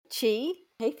itchy.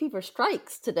 Hay fever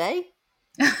strikes today.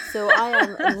 So I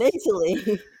am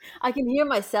nasally. I can hear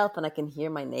myself and I can hear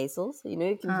my nasals. You know,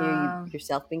 you can hear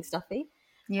yourself being stuffy.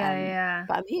 Yeah.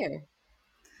 But I'm here.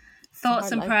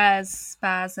 Thoughts and prayers,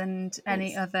 Spaz, and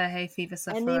any other hay fever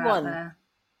sufferer out there.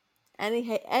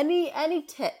 Any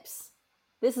tips?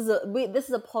 This is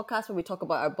a podcast where we talk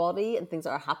about our body and things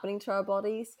that are happening to our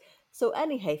bodies. So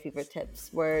any hay fever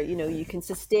tips where you can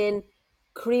sustain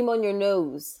cream on your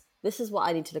nose. This is what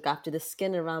I need to look after: the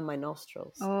skin around my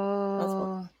nostrils.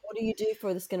 Oh, what do you do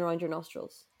for the skin around your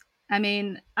nostrils? I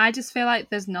mean, I just feel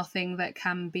like there's nothing that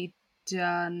can be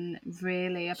done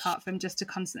really apart from just to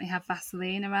constantly have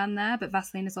Vaseline around there. But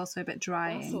Vaseline is also a bit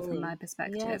drying from my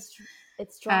perspective. Yeah,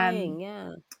 it's drying.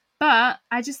 Yeah. But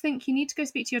I just think you need to go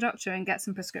speak to your doctor and get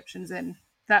some prescriptions in.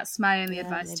 That's my only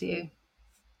advice to you.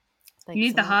 Thanks you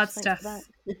need so the much. hard Thanks stuff.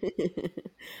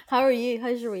 How are you?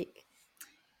 How's your week?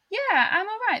 Yeah, I'm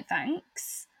all right,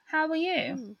 thanks. How are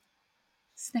you?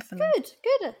 Sniffly.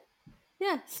 Good.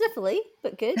 Yeah, sniffly,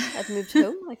 but good. I've moved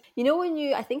home.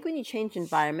 I think when you change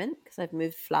environment, because I've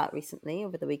moved flat recently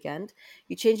over the weekend,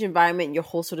 you change environment, your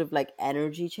whole sort of like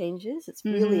energy changes. It's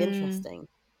really interesting.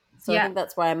 So I think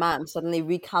that's where I'm at. I'm suddenly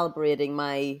recalibrating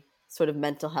my sort of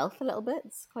mental health a little bit.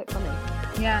 It's quite funny.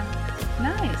 Yeah,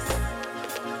 nice.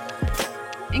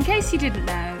 In case you didn't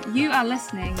know, you are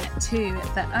listening to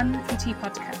the Unpretty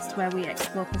podcast, where we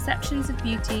explore perceptions of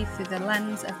beauty through the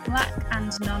lens of Black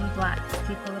and non-Black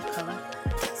people of colour.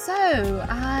 So,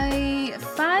 I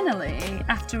finally,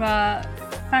 after our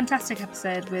fantastic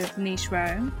episode with Niche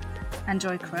Rome and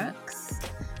Joy Crooks,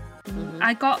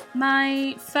 I got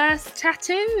my first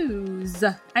tattoos.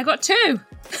 I got 2.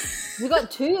 You got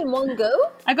 2 in one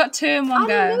go? I got 2 in one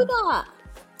go. I didn't know that.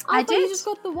 I thought did. You just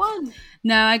got the 1.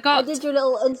 No, I did your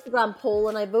little Instagram poll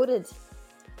and I voted.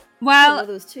 Well,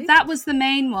 that was the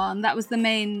main one. That was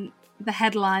the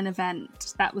headline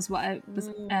event. That was what I was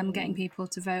getting people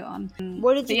to vote on.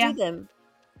 Where did you do them?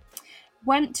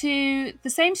 Went to the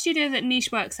same studio that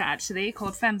Niche works at, actually,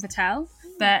 called Femme Fatale.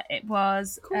 But it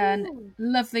was a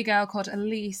lovely girl called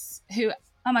Elise, who,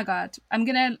 oh my God, I'm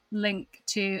going to link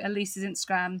to Elise's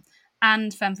Instagram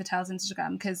and Femme Fatale's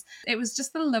Instagram, because it was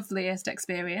just the loveliest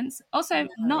experience. Also,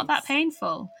 not that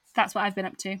painful. That's what I've been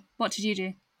up to. What did you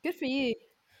do? Good for you.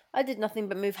 I did nothing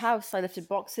but move house. I lifted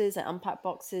boxes, I unpacked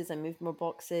boxes, I moved more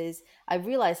boxes. I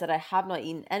realised that I have not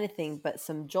eaten anything but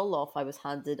some jollof I was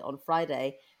handed on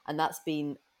Friday, and that's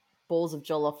been bowls of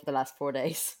jollof for the last 4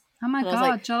 days. Oh my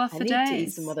God, jollof for days. I need to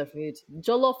eat some other food.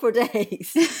 Jollof for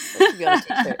days. That should be on a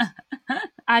t-shirt.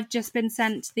 I've just been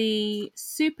sent the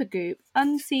Supergoop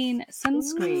Unseen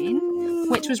Sunscreen,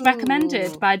 which was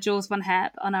recommended by Jules Von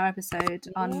Hep on our episode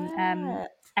on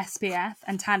SPF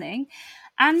and tanning.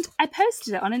 And I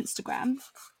posted it on Instagram,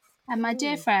 and my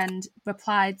dear friend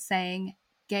replied saying,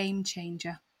 game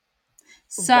changer.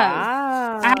 So,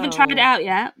 I haven't tried it out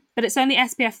yet, but it's only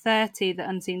SPF 30, the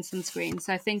Unseen Sunscreen.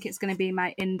 So I think it's going to be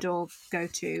my indoor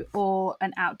go-to or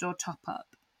an outdoor top-up.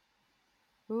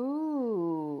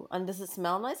 Ooh, and does it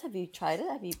smell nice? Have you tried it?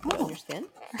 Have you put it on your skin?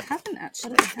 I haven't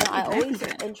actually. I'm always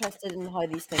interested in how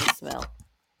these things smell.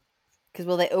 Because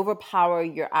will they overpower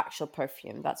your actual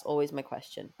perfume? That's always my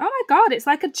question. Oh my God, it's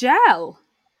like a gel.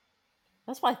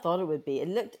 That's what I thought it would be.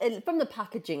 From the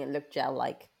packaging, it looked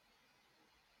gel-like.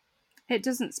 It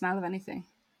doesn't smell of anything.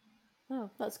 Oh,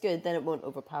 that's good. Then it won't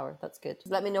overpower. That's good.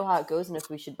 Let me know how it goes and if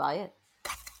we should buy it.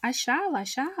 I shall.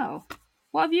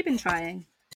 What have you been trying?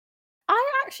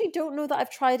 I actually don't know that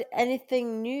I've tried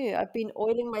anything new. I've been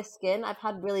oiling my skin. I've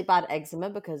had really bad eczema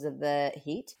because of the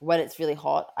heat. When it's really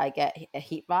hot, I get a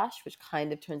heat rash, which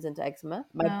kind of turns into eczema.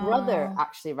 My brother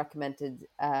actually recommended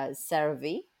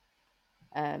CeraVe.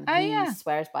 He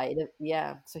swears by it.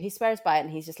 Yeah, so he swears by it, and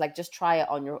he's just like, just try it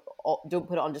on don't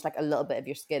put it on just like a little bit of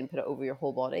your skin, put it over your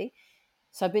whole body.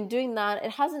 So I've been doing that.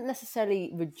 It hasn't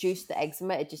necessarily reduced the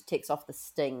eczema. It just takes off the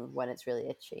sting when it's really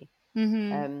itchy.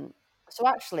 So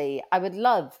actually, I would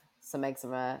love some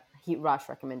eczema heat rash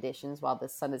recommendations while the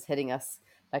sun is hitting us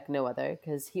like no other,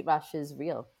 because heat rash is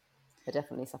real. I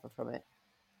definitely suffer from it.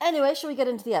 Anyway, shall we get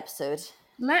into the episode?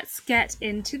 Let's get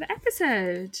into the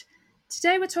episode.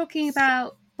 Today we're talking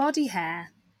about body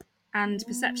hair and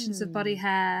perceptions of body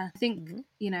hair. I think,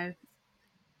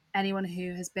 anyone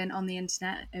who has been on the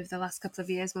internet over the last couple of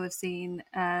years will have seen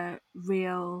a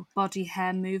real body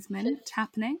hair movement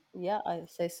happening. Yeah, I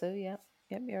say so. Yeah,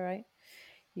 you're right.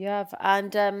 You have.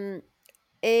 And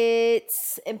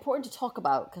it's important to talk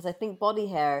about because I think body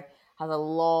hair has a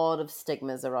lot of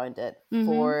stigmas around it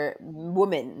for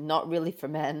women, not really for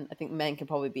men. I think men can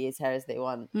probably be as hair as they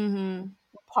want.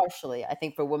 Partially, I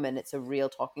think for women, it's a real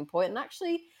talking point, and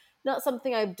actually not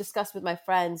something I've discussed with my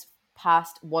friends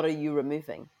past what are you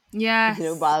removing? Yes.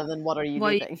 Rather than what are you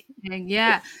leaving?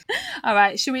 Yeah. All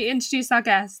right. Should we introduce our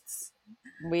guests?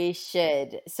 We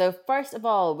should. So first of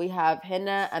all, we have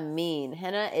Hina Amin.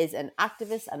 Hina is an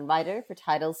activist and writer for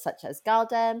titles such as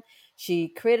Galdem. She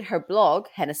created her blog,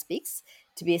 Hina Speaks,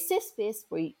 to be a safe space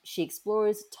where she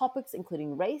explores topics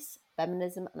including race,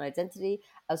 feminism, and identity,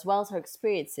 as well as her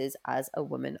experiences as a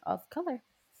woman of colour.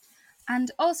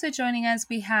 And also joining us,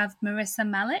 we have Marissa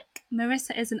Malik.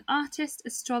 Marissa is an artist,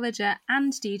 astrologer,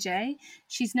 and DJ.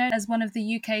 She's known as one of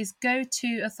the UK's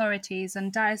go-to authorities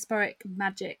on diasporic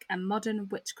magic and modern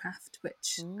witchcraft,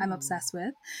 which I'm obsessed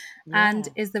with, and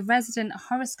is the resident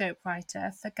horoscope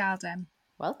writer for Galdem.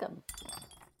 Welcome.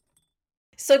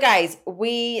 So, guys,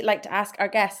 we like to ask our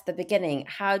guests at the beginning,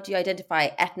 how do you identify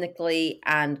ethnically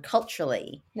and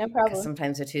culturally? No problem. Because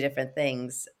sometimes they're two different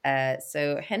things.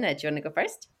 So, Hina, do you want to go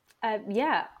first?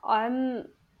 Yeah, I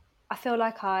feel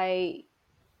like if I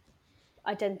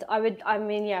had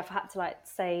to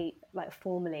say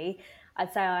formally,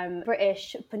 I'd say I'm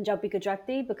British Punjabi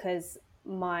Gujarati because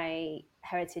my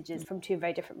heritage is from two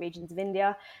very different regions of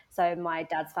India. So my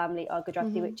dad's family are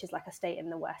Gujarati, which is like a state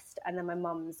in the west, and then my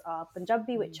mum's are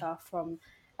Punjabi, which are from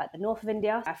the north of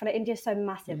India. I feel like India is so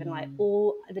massive, and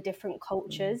all the different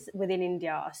cultures within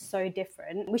India are so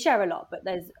different. We share a lot, but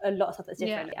there's a lot of stuff that's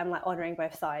different. I'm honouring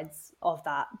both sides of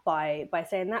that by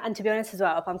saying that. And to be honest as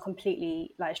well, if I'm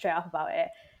completely straight up about it,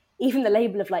 even the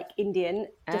label of Indian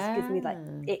just gives me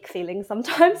ick feelings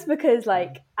sometimes, because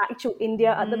actual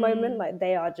India at the moment,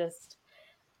 they are just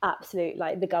absolute,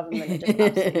 the government are just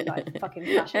absolute fucking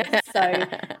fascists. So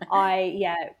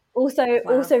I also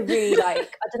really I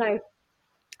don't know,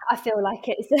 I feel like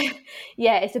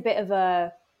it's a bit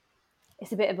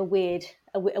of a weird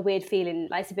feeling.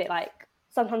 It's a bit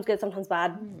sometimes good, sometimes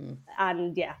bad,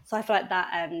 and so I feel like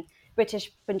that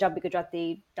British Punjabi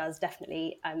Gujarati does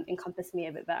definitely encompass me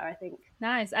a bit better, I think.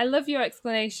 Nice. I love your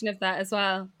explanation of that as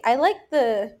well. I like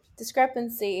the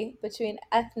discrepancy between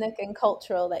ethnic and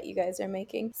cultural that you guys are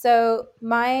making. So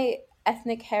my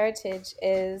ethnic heritage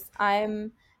is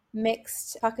I'm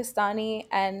mixed Pakistani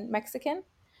and Mexican.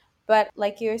 But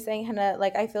like you were saying, Hannah,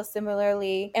 I feel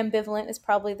similarly ambivalent is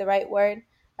probably the right word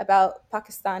about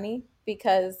Pakistani,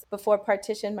 because before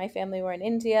partition, my family were in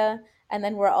India. And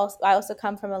then I also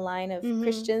come from a line of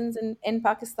Christians in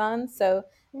Pakistan. So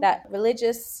that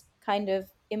religious kind of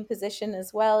imposition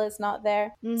as well is not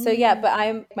there. So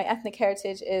but my ethnic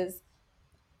heritage is,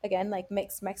 again,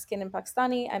 mixed Mexican and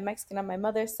Pakistani. I'm Mexican on my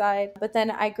mother's side, but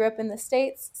then I grew up in the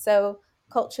States. So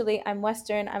culturally, I'm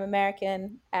Western, I'm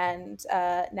American, and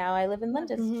now I live in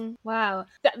London. Wow.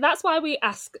 That's why we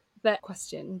ask that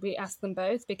question. We ask them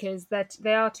both because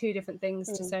they are two different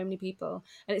things to so many people.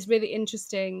 And it's really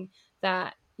interesting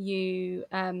that you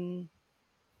are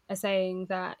saying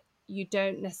that you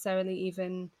don't necessarily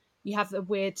you have a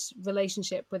weird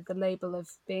relationship with the label of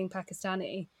being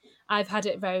Pakistani. I've had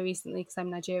it very recently because I'm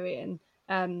Nigerian,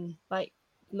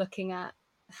 looking at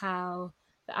how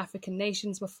the African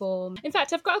nations were formed. In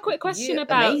fact, I've got a quick question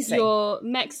about your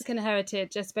Mexican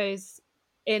heritage, I suppose,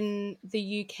 in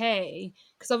the UK,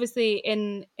 because obviously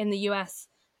in the US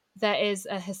there is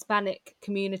a Hispanic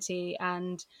community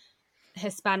and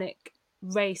Hispanic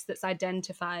race that's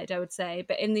identified, I would say,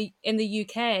 but in the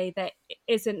UK that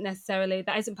isn't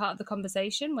part of the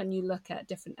conversation when you look at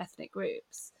different ethnic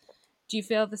groups. Do you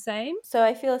feel the same? So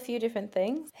I feel a few different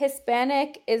things.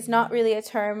 Hispanic is not really a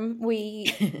term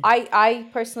I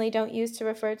personally don't use to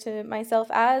refer to myself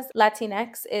as.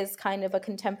 Latinx is kind of a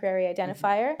contemporary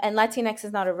identifier, and Latinx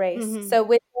is not a race. So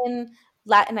within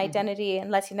Latin identity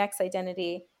and Latinx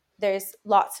identity, there's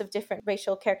lots of different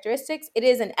racial characteristics. It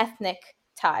is an ethnic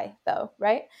tie, though,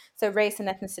 right? So race and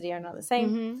ethnicity are not the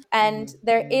same. And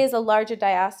there is a larger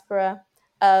diaspora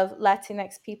of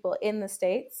Latinx people in the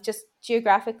States. Just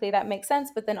geographically, that makes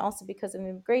sense, but then also because of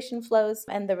immigration flows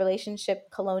and the relationship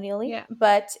colonially. Yeah.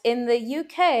 But in the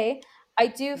UK, I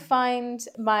do find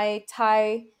my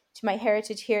tie to my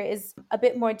heritage here is a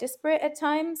bit more disparate at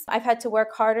times. I've had to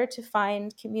work harder to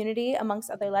find community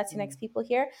amongst other Latinx people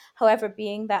here. However,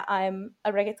 being that I'm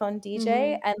a reggaeton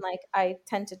DJ and I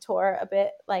tend to tour a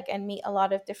bit and meet a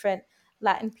lot of different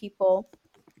Latin people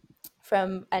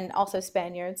and also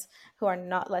Spaniards who are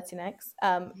not Latinx.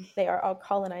 They are all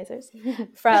colonizers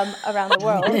from around the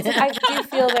world. I do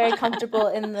feel very comfortable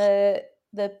in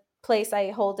the place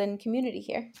I hold in community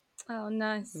here. Oh,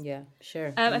 nice. Yeah,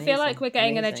 sure. I feel like we're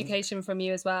getting an education from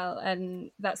you as well, and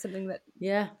that's something that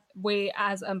we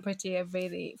as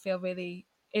Unpretty feel really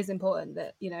is important,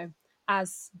 that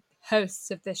as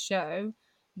hosts of this show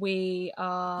we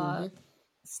are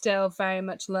still very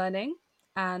much learning,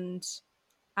 and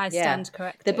I stand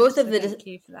corrected. Both of thank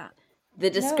you for that. The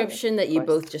description that you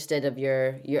both just did of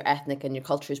your ethnic and your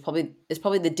culture is probably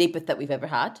the deepest that we've ever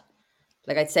had.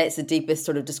 Like, I'd say it's the deepest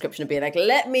sort of description of being like,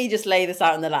 let me just lay this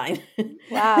out on the line.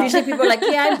 Wow. Usually people are like,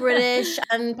 yeah, I'm British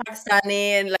and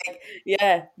Pakistani, and like,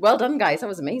 yeah, well done, guys. That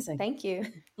was amazing. Thank you.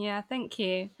 Yeah, thank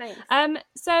you. Thanks.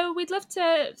 So we'd love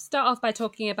to start off by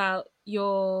talking about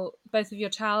both of your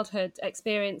childhood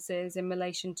experiences in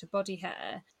relation to body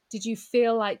hair. Did you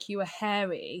feel like you were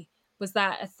hairy? Was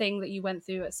that a thing that you went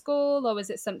through at school, or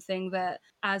was it something that,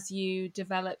 as you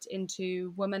developed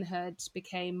into womanhood,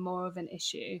 became more of an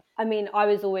issue? I mean, I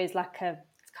was always like a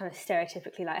kind of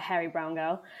stereotypically like hairy brown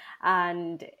girl,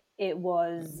 and it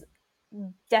was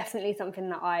definitely something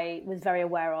that I was very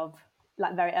aware of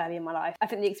like very early in my life. I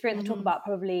think the experience I talk about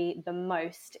probably the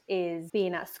most is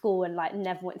being at school and like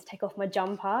never wanting to take off my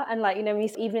jumper, and like, you know,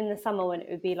 even in the summer when it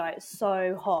would be like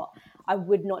so hot, I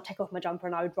would not take off my jumper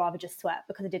and I would rather just sweat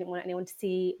because I didn't want anyone to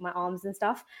see my arms and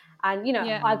stuff. And you know,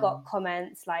 I got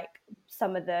comments like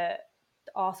some of the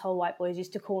arsehole white boys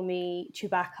used to call me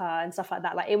Chewbacca and stuff like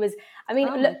that. Like, it was, I mean,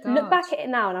 look back at it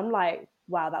now and I'm like,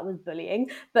 wow, that was bullying.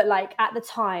 But like at the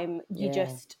time, you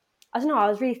just, I don't know, I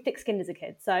was really thick-skinned as a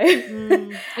kid, so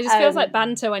it just feels like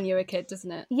banter when you're a kid,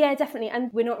 doesn't it? Yeah, definitely.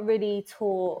 And we're not really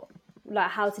taught like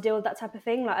how to deal with that type of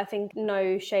thing. Like, I think,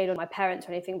 no shade on my parents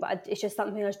or anything, but it's just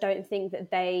something I just don't think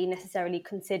that they necessarily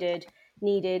considered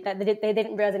needed, that they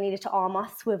didn't realize they needed to arm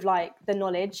us with like the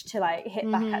knowledge to like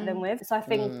hit back at them with. So I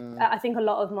think a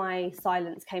lot of my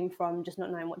silence came from just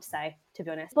not knowing what to say, to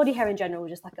be honest. Body hair in general,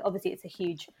 just like, obviously it's a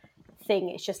huge thing,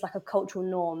 it's just like a cultural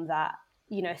norm that,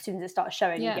 you know, as soon as it starts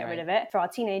showing, you get rid of it. For our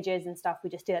teenagers and stuff, we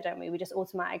just do that, don't we? We just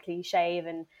automatically shave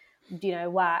and, you know,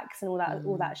 wax and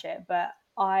all that shit. But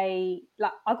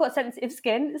I've got sensitive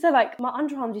skin, so like my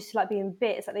underarms used to like be in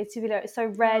bits, like they used to be like so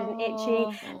red and itchy,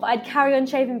 but I'd carry on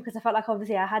shaving because I felt like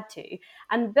obviously I had to.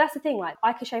 And that's the thing, like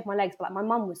I could shave my legs, but like my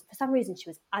mum was, for some reason, she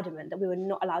was adamant that we were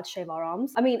not allowed to shave our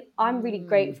arms. I mean, I'm really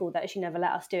grateful that she never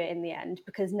let us do it in the end,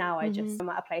 because now I'm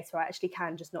at a place where I actually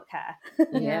can just not care.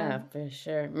 Yeah, for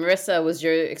sure. Marissa, was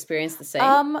your experience the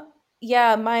same?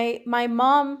 Yeah, my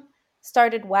mom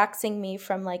started waxing me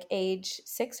from like age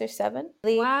 6 or 7.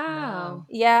 Wow.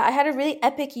 Yeah, I had a really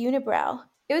epic unibrow.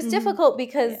 It was difficult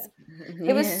because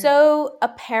it was so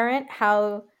apparent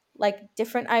how like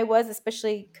different I was,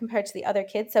 especially compared to the other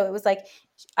kids. So it was like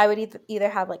I would either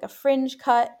have like a fringe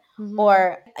cut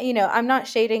or, you know, I'm not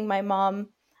shading my mom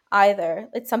either.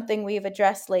 It's something we've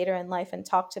addressed later in life and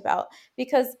talked about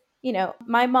because, you know,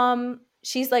 my mom,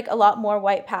 she's like a lot more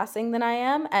white passing than I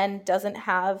am and doesn't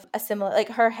have a similar, like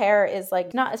her hair is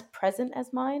like not as present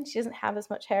as mine. She doesn't have as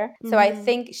much hair. So I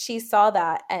think she saw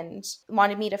that and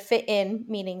wanted me to fit in,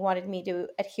 meaning wanted me to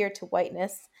adhere to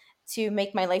whiteness to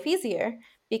make my life easier,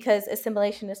 because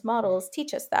assimilationist models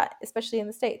teach us that, especially in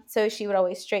the States. So she would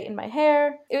always straighten my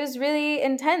hair. It was really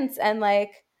intense, and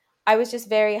like I was just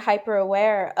very hyper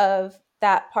aware of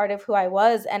that part of who I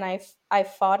was, and I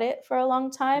fought it for a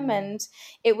long time, and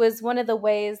it was one of the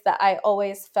ways that I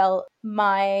always felt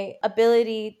my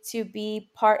ability to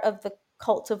be part of the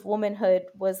cult of womanhood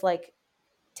was like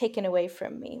taken away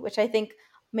from me, which I think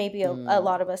maybe a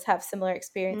lot of us have similar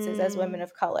experiences as women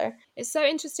of color. It's so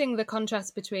interesting, the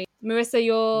contrast between Marissa,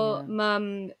 your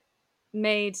mum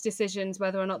made decisions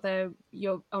whether or not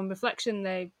on reflection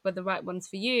they were the right ones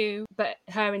for you, but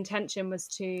her intention was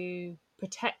to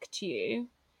protect you,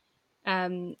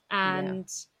 and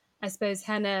I suppose,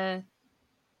 Henna,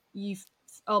 you've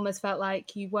almost felt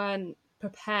like you weren't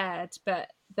prepared, but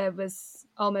there was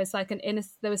almost like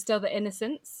there was still the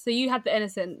innocence. So you had the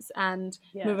innocence, and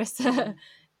Marissa,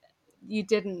 you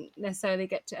didn't necessarily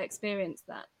get to experience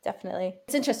that. Definitely.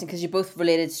 It's interesting because you both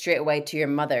related straight away to your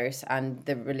mothers and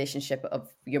the relationship of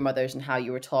your mothers and how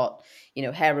you were taught, you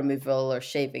know, hair removal or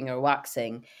shaving or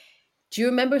waxing. Do you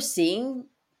remember seeing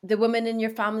the women in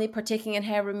your family partaking in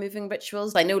hair removing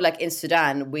rituals? I know like in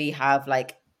Sudan, we have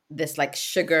like this like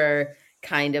sugar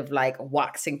kind of like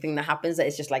waxing thing that happens that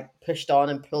is just like pushed on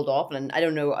and pulled off. And I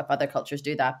don't know if other cultures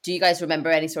do that. Do you guys remember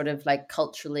any sort of like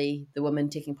culturally the women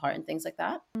taking part in things like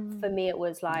that? For me, it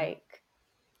was like,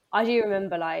 I do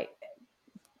remember like,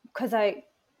 because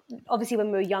obviously when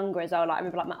we were younger as well, like I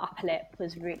remember like my upper lip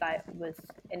was really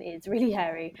and is really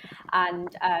hairy, and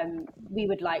we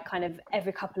would like kind of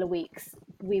every couple of weeks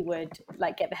we would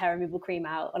like get the hair removal cream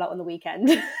out, or like on the weekend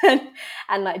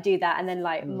and like do that. And then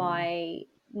like my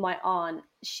aunt,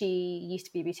 she used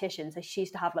to be a beautician, so she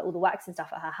used to have like all the wax and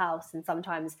stuff at her house, and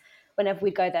sometimes whenever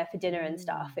we'd go there for dinner and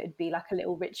stuff, it would be like a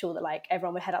little ritual that like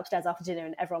everyone would head upstairs after dinner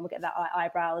and everyone would get their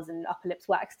eyebrows and upper lips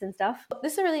waxed and stuff.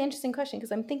 This is a really interesting question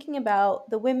because I'm thinking about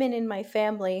the women in my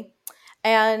family,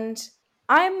 and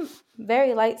I'm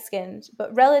very light-skinned,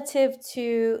 but relative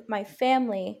to my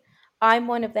family, I'm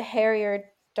one of the hairier,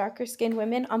 darker-skinned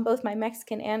women on both my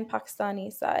Mexican and Pakistani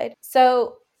side.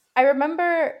 So I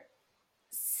remember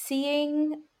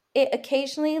seeing it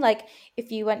occasionally, like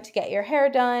if you went to get your hair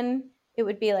done, it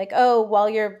would be like, oh, while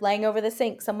you're laying over the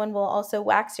sink, someone will also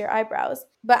wax your eyebrows.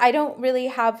 But I don't really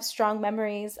have strong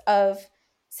memories of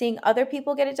seeing other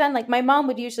people get it done. Like my mom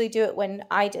would usually do it when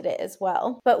I did it as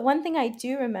well. But one thing I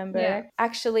do remember,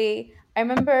 actually, I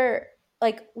remember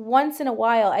like once in a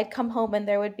while I'd come home and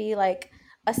there would be like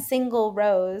a single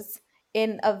rose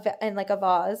in like a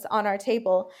vase on our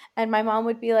table, and my mom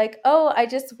would be like, oh, I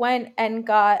just went and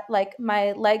got like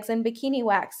my legs and bikini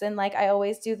wax, and like I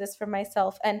always do this for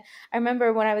myself. And I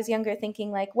remember when I was younger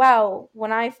thinking like, wow,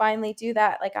 when I finally do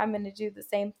that, like I'm going to do the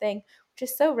same thing, which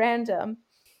is so random.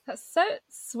 That's so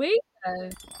sweet though.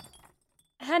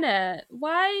 Henna,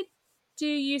 why do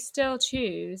you still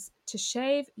choose to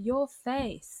shave your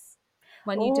face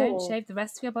when you don't shave the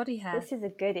rest of your body hair? This is a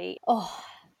goodie. Oh,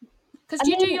 because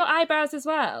do you do your eyebrows as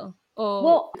well? Or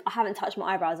well, I haven't touched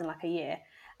my eyebrows in like a year.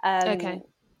 Okay.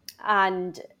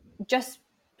 And just,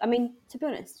 I mean, to be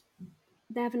honest,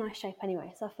 they have a nice shape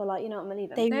anyway. So I feel like, you know what, I'm gonna leave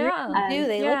them. They really do.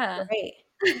 They look great.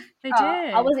 They do.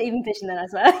 I wasn't even fishing then, I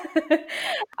swear.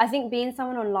 I think being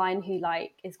someone online who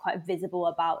like is quite visible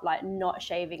about like not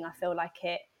shaving, I feel like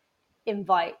it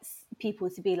invites people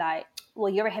to be like, well,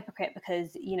 you're a hypocrite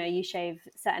because, you know, you shave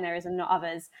certain areas and not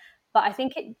others. But I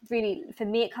think it really, for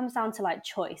me, it comes down to like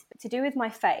choice. But to do with my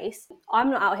face,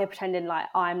 I'm not out here pretending like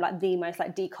I'm like the most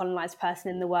like decolonized person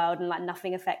in the world and like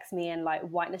nothing affects me and like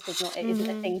whiteness does not, it isn't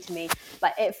a thing to me.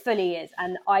 Like it fully is.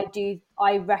 And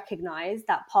I recognize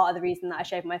that part of the reason that I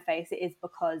shave my face is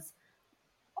because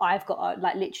I've got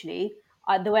like literally,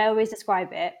 the way I always describe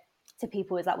it to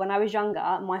people is like when I was younger,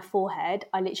 my forehead,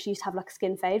 I literally used to have like a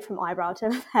skin fade from eyebrow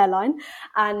to hairline,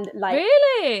 and like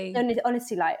really,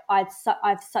 honestly, like I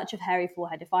have such a hairy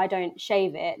forehead. If I don't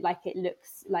shave it, like it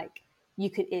looks like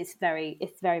it's very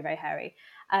very hairy.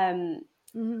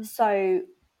 So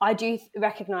I do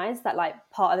recognize that like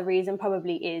part of the reason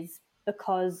probably is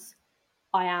because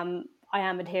I am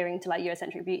adhering to like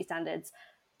Eurocentric beauty standards.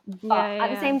 But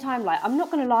at the same time, like I'm not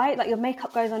gonna lie, like your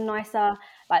makeup goes on nicer,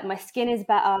 like my skin is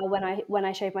better when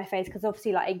I shave my face, because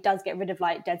obviously like it does get rid of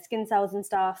like dead skin cells and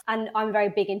stuff. And I'm very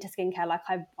big into skincare, like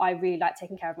I really like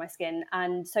taking care of my skin,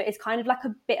 and so it's kind of like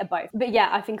a bit of both. But yeah,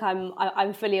 I think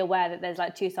I'm fully aware that there's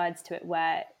like two sides to it,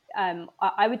 where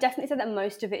I would definitely say that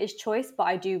most of it is choice, but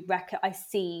I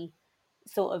see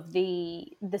sort of the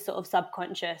sort of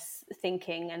subconscious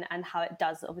thinking and how it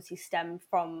does obviously stem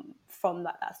from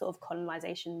that sort of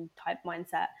colonization type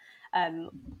mindset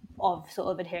of sort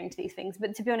of adhering to these things.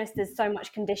 But to be honest, there's so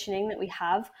much conditioning that we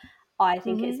have. I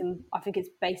think it's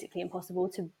basically impossible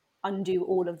to undo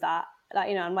all of that. Like,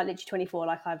 you know, I'm like literally 24,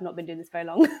 like I've not been doing this very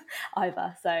long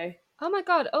either. So oh my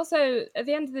God. Also, at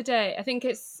the end of the day, I think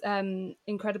it's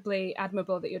incredibly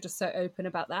admirable that you're just so open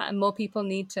about that. And more people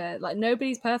need to, like,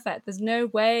 nobody's perfect. There's no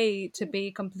way to be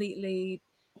completely,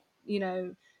 you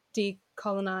know,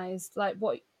 decolonized. Like,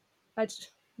 what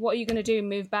are you going to do?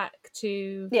 Move back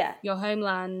to your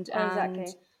homeland and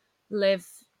live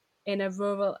in a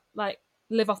rural, like,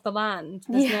 live off the land?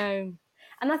 There's no...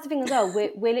 And that's the thing as well.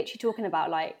 We're literally talking about,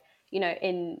 like, you know,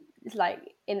 in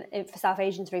for South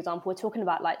Asians, for example, we're talking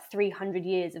about like 300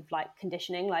 years of like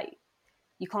conditioning. Like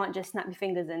you can't just snap your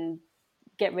fingers and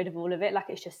get rid of all of it. Like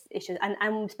it's just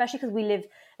and especially because we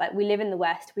live in the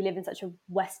West, we live in such a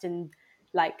Western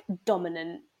like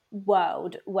dominant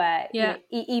world where you know,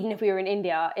 even if we were in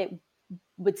India,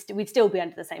 we'd still be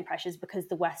under the same pressures because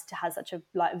the West has such a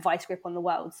like vice grip on the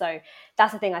world. So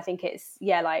that's the thing. I think it's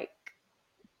like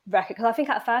because I think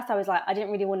at first I was like, I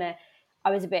didn't really want to. I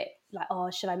was a bit like,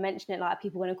 oh, should I mention it? Like,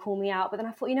 people going to call me out. But then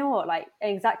I thought, you know what? Like,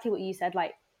 exactly what you said.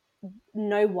 Like,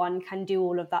 no one can do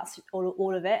all of that,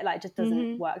 all of it. Like, it just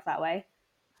doesn't work that way.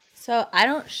 So I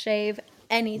don't shave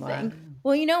anything. Wow.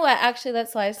 Well, you know what? Actually,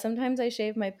 that's lies. Sometimes I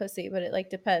shave my pussy, but it like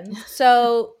depends.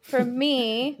 So for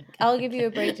me, I'll give you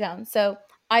a breakdown. So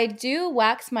I do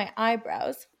wax my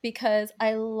eyebrows because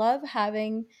I love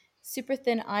having super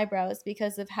thin eyebrows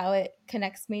because of how it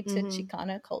connects me to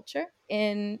Chicana culture.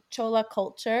 In Chola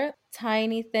culture,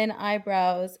 tiny thin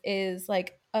eyebrows is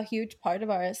like a huge part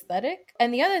of our aesthetic.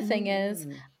 And the other thing is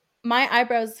my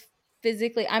eyebrows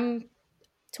physically, I'm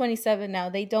 27 now,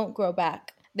 they don't grow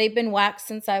back. They've been waxed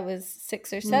since I was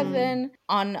 6 or 7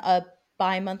 on a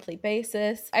bi-monthly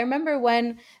basis. I remember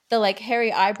when the like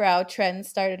hairy eyebrow trend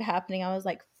started happening, I was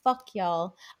like fuck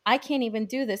y'all, I can't even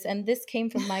do this, and this came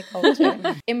from my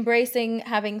culture. Embracing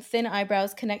having thin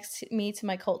eyebrows connects me to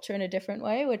my culture in a different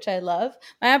way, which I love.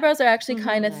 My eyebrows are actually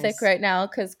kind of thick right now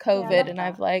because COVID, and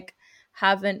I've like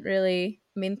haven't really,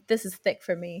 I mean, this is thick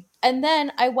for me. And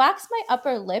then I wax my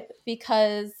upper lip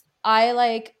because I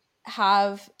like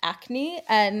have acne,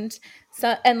 and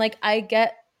like I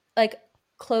get like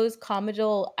closed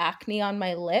comedal acne on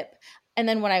my lip, and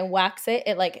then when I wax it,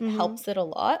 it like helps it a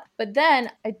lot. But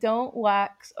then I don't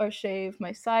wax or shave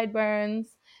my sideburns,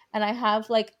 and I have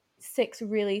like 6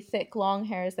 really thick long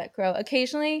hairs that grow.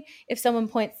 Occasionally, if someone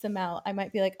points them out, I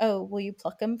might be like, oh, will you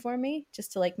pluck them for me,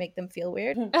 just to like make them feel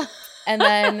weird. And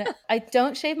then I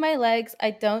don't shave my legs,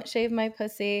 I don't shave my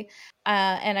pussy,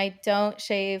 and I don't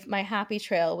shave my happy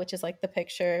trail, which is like the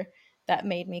picture that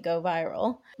made me go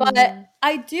viral. But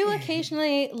I do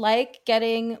occasionally like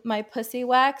getting my pussy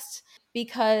waxed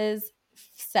because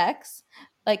sex,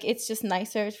 like it's just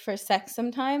nicer for sex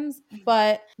sometimes.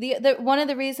 But the one of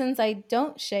the reasons I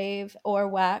don't shave or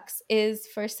wax is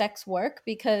for sex work,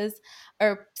 because,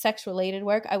 or sex related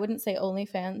work. I wouldn't say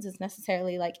OnlyFans is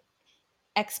necessarily like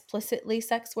explicitly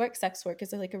sex work. Sex work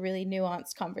is like a really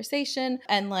nuanced conversation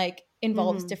and like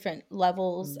involves different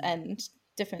levels and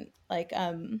different like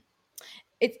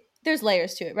there's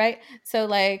layers to it, right? So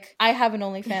like I have an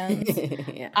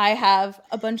OnlyFans. I have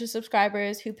a bunch of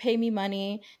subscribers who pay me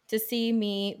money to see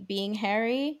me being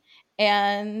hairy,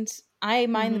 and I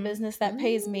mind the business that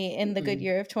pays me in the good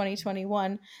year of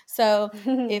 2021. So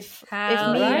if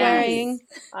me wearing,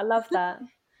 I love that.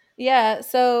 Yeah,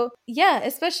 so yeah,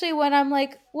 especially when I'm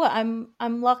like, what, I'm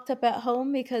locked up at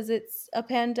home because it's a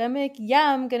pandemic.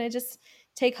 Yeah, I'm gonna just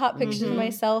take hot pictures of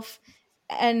myself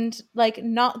and like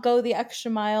not go the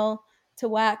extra mile to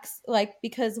wax, like,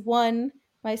 because one,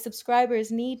 my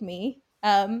subscribers need me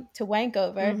to wank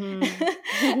over,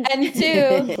 and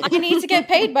two, I need to get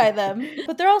paid by them.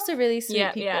 But they're also really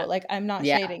sweet people. Like, I'm not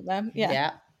shading them.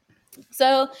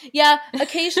 So yeah,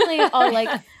 occasionally I'll like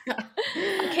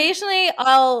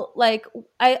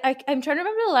I'm trying to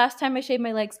remember the last time I shaved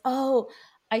my legs. Oh,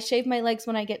 I shave my legs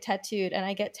when I get tattooed, and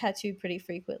I get tattooed pretty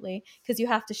frequently because you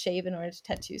have to shave in order to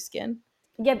tattoo skin.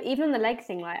 Yeah, but even on the leg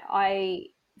thing, like I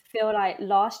feel like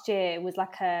last year was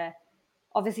like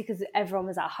obviously because everyone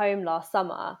was at home last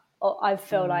summer, I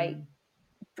feel like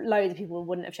loads of people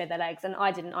wouldn't have shaved their legs, and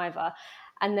I didn't either.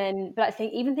 And then, but I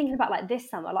think even thinking about like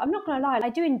this summer, like I'm not gonna lie, I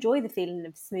do enjoy the feeling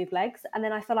of smooth legs. And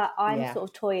then I feel like I'm sort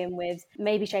of toying with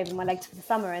maybe shaving my legs for the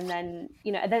summer, and then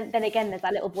then again, there's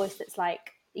that little voice that's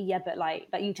like, yeah, but like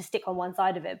you just stick on one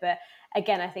side of it. But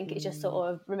again, I think it's just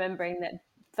sort of remembering that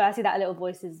firstly that little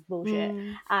voice is bullshit,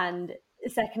 and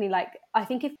secondly, like I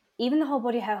think if even the whole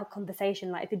body hair conversation,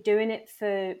 like if you're doing it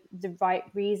for the right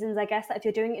reasons, I guess, like if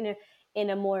you're doing it in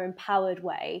a more empowered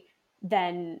way,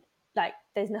 then like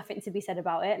there's nothing to be said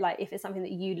about it. Like if it's something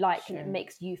that you like and it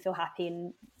makes you feel happy,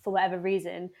 and for whatever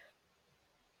reason,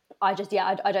 I just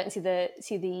I don't see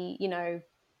the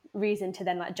reason to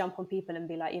then like jump on people and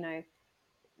be like,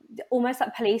 almost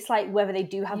like police, like whether they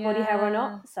do have body hair or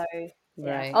not. So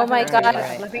Right. Oh my God.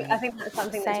 I think that's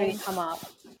something that's really come up.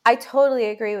 I totally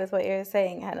agree with what you're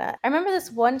saying, Hannah. I remember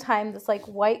this one time, this like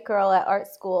white girl at art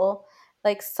school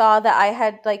like saw that I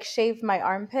had like shaved my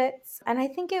armpits, and I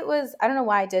think it was, I don't know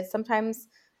why I did. Sometimes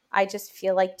I just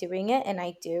feel like doing it, and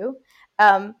I do.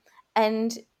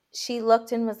 And she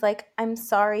looked and was like, "I'm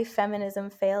sorry, feminism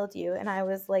failed you." And I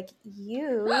was like,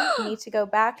 "You need to go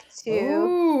back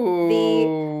to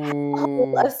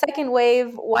the second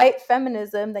wave white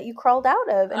feminism that you crawled out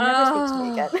of, and never speak to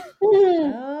me again."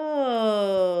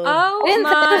 Oh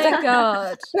my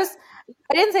God.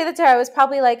 I didn't say that to her. I was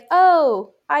probably like,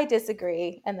 "Oh, I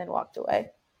disagree," and then walked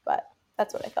away. But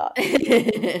that's what I thought.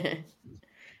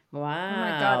 Wow. Oh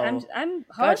my God. I'm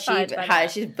horrified by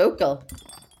that. She's vocal.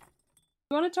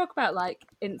 You want to talk about like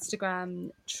Instagram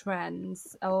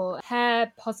trends or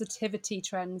hair positivity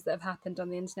trends that have happened on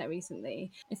the internet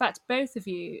recently? In fact, both of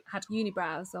you had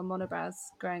unibrows or monobrows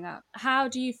growing up. How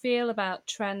do you feel about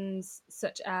trends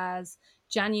such as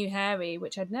Januhairy,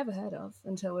 which I'd never heard of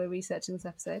until we were researching this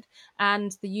episode,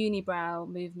 and the unibrow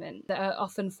movement that are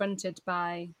often fronted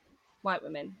by white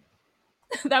women?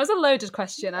 That was a loaded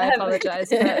question. I apologise.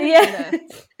 But, I'm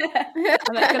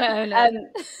not going to own it.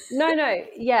 No,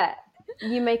 yeah.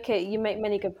 You make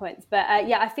many good points, but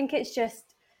I think it's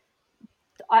just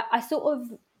I sort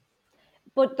of,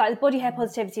 but like body hair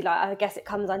positivity, like I guess it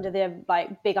comes under the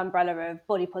like big umbrella of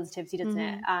body positivity, doesn't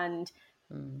it? And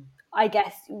I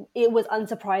guess it was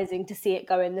unsurprising to see it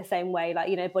go in the same way.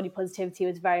 Like, body positivity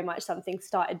was very much something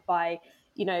started by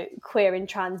queer and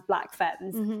trans black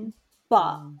femmes,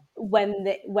 but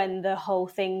when the whole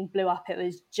thing blew up, it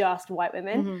was just white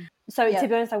women. So Yep. to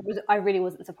be honest, I really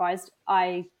wasn't surprised.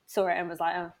 I saw it and was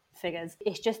like, oh, figures.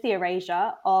 It's just the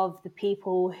erasure of the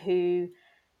people who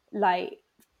like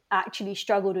actually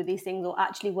struggled with these things, or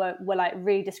actually were like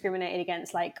really discriminated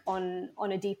against, like on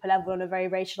a deeper level, on a very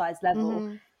racialized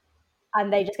level.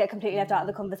 And they just get completely left out of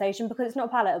the conversation because it's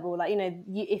not palatable. Like, you know,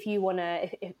 if you want to,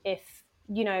 if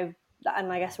you know,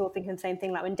 and I guess we're all thinking the same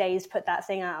thing, like when Dazed put that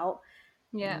thing out,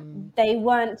 they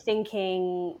weren't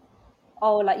thinking,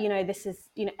 oh, like, you know, this is,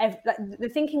 you know, like, the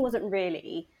thinking wasn't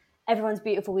really everyone's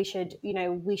beautiful, we should, you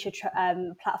know,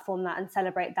 platform that and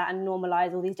celebrate that and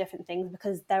normalize all these different things,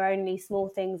 because they're only small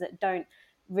things that don't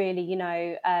really, you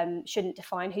know, shouldn't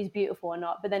define who's beautiful or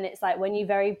not. But then it's like when you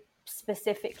very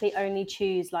specifically only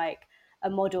choose like a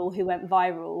model who went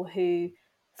viral, who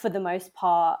for the most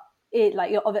part it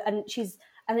like you're,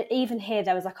 and even here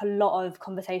there was like a lot of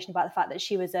conversation about the fact that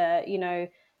she was a, you know,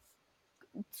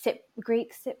 Cypriot.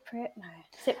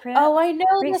 Oh, I know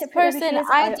Greek this Cypriot, maybe person. she is.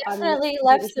 I I'm definitely not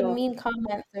left completely some sure. mean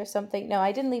comments or something. No,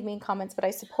 I didn't leave mean comments, but I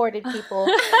supported people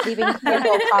leaving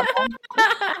colorful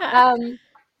comments.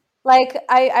 Like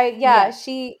Yeah.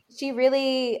 she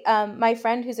really, my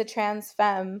friend who's a trans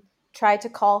femme tried to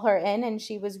call her in, and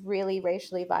she was really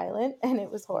racially violent, and it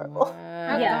was horrible.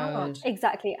 Wow. Yeah,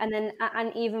 exactly. And then,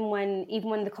 and even when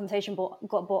the conversation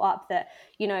got brought up that,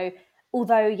 you know,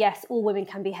 although yes, all women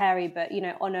can be hairy, but, you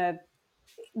know,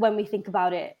 when we think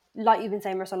about it, like you've been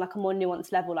saying, Marissa, on like a more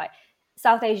nuanced level, like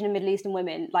South Asian and Middle Eastern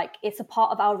women, like it's a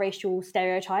part of our racial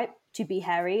stereotype to be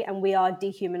hairy, and we are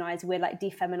dehumanized, we're like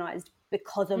defeminized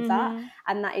because of that.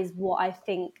 And that is what I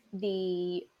think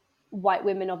the white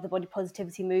women of the body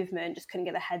positivity movement just couldn't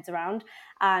get their heads around.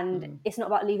 And it's not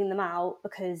about leaving them out,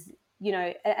 because, you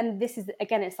know, and this is,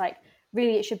 again, it's like,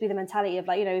 really it should be the mentality of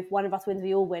like, you know, if one of us wins,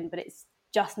 we all win. But it's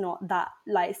just not that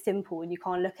like simple, and you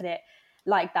can't look at it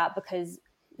like that. Because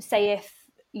say if,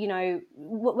 you know,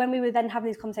 when we were then having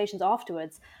these conversations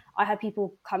afterwards, I had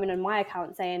people coming on my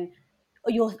account saying,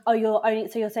 you're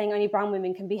saying only brown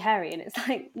women can be hairy. And it's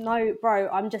like, no, bro,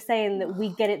 I'm just saying that we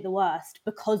get it the worst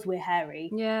because we're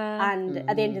hairy. And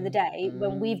at the end of the day,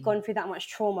 when we've gone through that much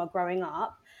trauma growing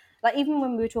up, like even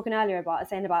when we were talking earlier about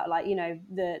saying about like, you know,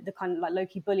 the kind of like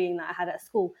low-key bullying that I had at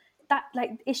school, that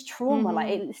like it's trauma. Like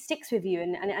it sticks with you,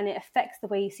 and it affects the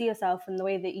way you see yourself and the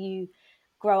way that you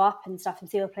grow up and stuff and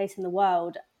see your place in the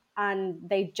world. And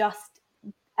they just,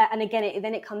 and again,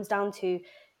 then it comes down to,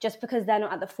 just because they're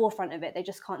not at the forefront of it, they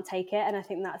just can't take it. And I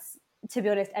think that's, to be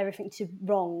honest, everything to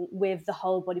wrong with the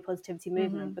whole body positivity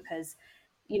movement. Because,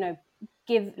 you know,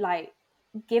 give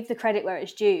the credit where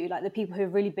it's due, like the people who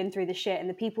have really been through the shit, and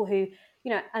the people who,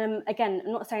 you know, and again,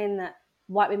 I'm not saying that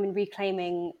white women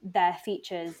reclaiming their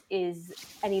features is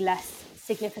any less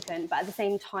significant, but at the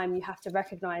same time, you have to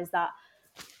recognize that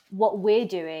what we're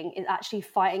doing is actually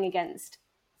fighting against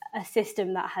a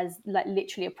system that has like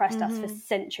literally oppressed us for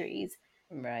centuries.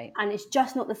 Right. And it's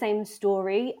just not the same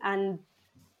story. And,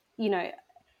 you know,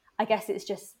 I guess it's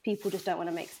just people just don't want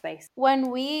to make space. When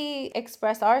we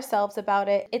express ourselves about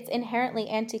it, it's inherently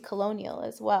anti-colonial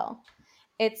as well.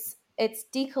 It's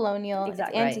decolonial,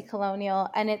 Exactly. It's anti-colonial,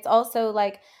 and it's also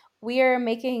like we are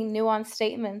making nuanced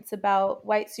statements about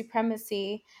white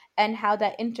supremacy and how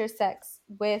that intersects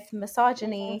with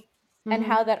misogyny and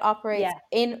how that operates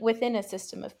within a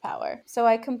system of power. So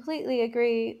I completely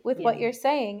agree with what you're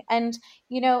saying. And,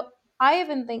 you know, I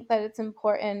even think that it's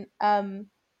important,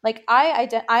 like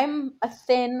I'm a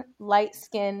thin,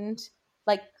 light-skinned,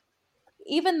 like,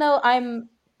 even though I'm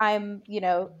you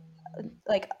know,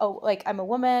 like, oh, like I'm a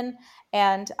woman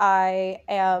and I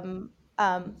am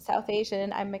South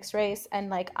Asian, I'm mixed race, and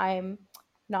like I'm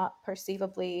not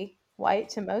perceivably white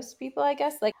to most people, I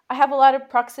guess. Like I have a lot of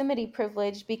proximity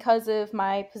privilege because of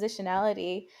my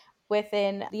positionality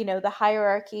within, you know, the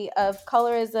hierarchy of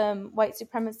colorism, white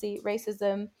supremacy,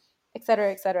 racism, et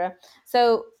cetera, et cetera.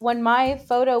 So when my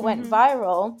photo went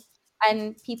viral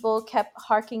and people kept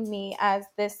harking me as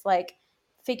this like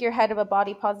figurehead of a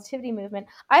body positivity movement,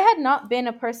 I had not been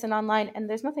a person online, and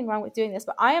there's nothing wrong with doing this,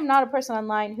 but I am not a person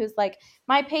online who's like,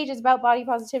 my page is about body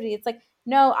positivity. It's like,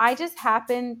 no, I just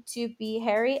happen to be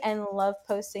hairy and love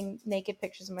posting naked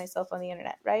pictures of myself on the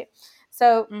internet, right?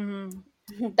 So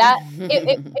that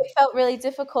it felt really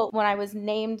difficult when I was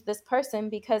named this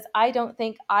person, because I don't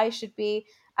think I should be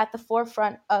at the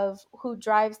forefront of who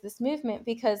drives this movement,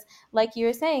 because like you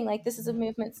were saying, like this is a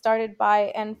movement started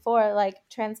by and for like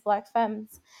trans Black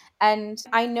femmes, and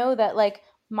I know that like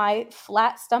my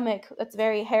flat stomach that's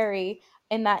very hairy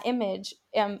in that image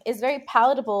is very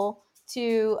palatable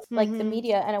to like the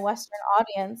media and a Western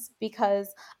audience,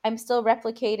 because I'm still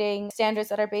replicating standards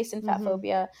that are based in fat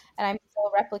phobia, and I'm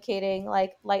still replicating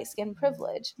like light skin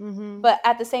privilege. But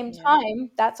at the same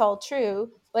time, that's all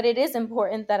true. But it is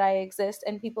important that I exist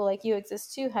and people like you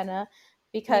exist too, Henna,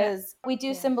 because we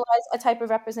do symbolize a type of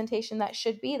representation that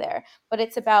should be there. But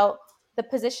it's about the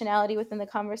positionality within the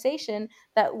conversation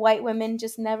that white women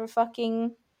just never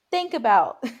fucking think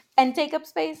about and take up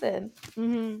space in.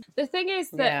 The thing is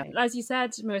that, as you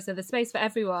said, Marissa, there's space for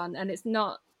everyone, and it's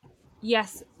not,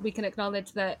 yes, we can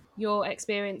acknowledge that your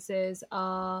experiences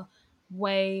are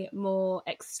way more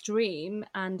extreme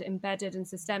and embedded and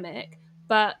systemic,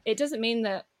 but it doesn't mean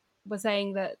that we're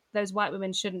saying that those white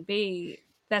women shouldn't be,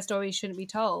 their stories shouldn't be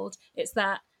told. It's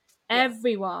that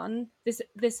everyone,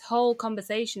 this whole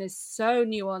conversation is so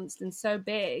nuanced and so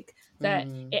big that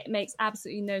it makes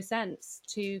absolutely no sense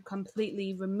to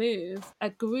completely remove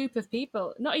a group of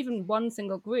people, not even one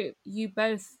single group. You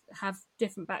both have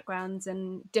different backgrounds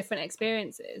and different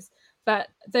experiences, but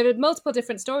there are multiple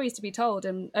different stories to be told,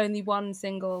 and only one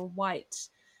single white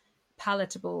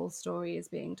palatable story is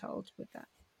being told with that.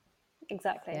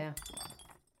 Exactly. Yeah.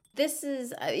 This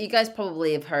is, you guys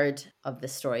probably have heard of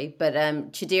this story, but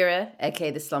Chidera, aka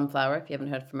the Slumflower, if you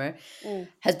haven't heard from her,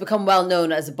 has become well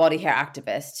known as a body hair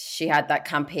activist. She had that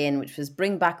campaign, which was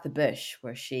Bring Back the Bush,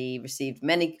 where she received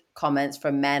many comments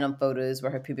from men on photos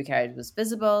where her pubic hair was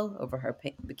visible over her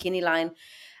bikini line.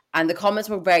 And the comments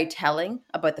were very telling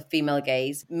about the female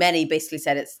gaze. Many basically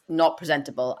said it's not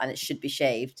presentable and it should be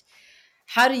shaved.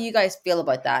 How do you guys feel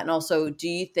about that? And also, do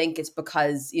you think it's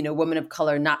because, you know, women of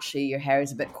color, naturally your hair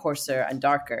is a bit coarser and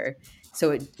darker,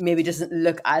 so it maybe doesn't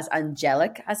look as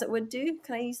angelic as it would do?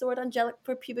 Can I use the word angelic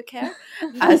for pubic hair?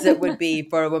 As it would be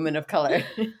for a woman of color.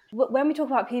 When we talk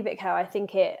about pubic hair, I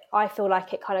feel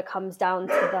like it kind of comes down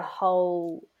to the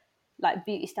whole, like,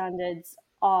 beauty standards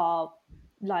are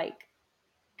like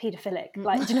pedophilic,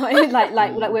 like, do you know what I mean?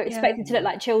 Like we're expected to look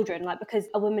like children, like, because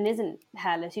a woman isn't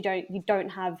hairless. You don't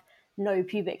have no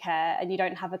pubic hair, and you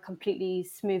don't have a completely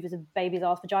smooth as a baby's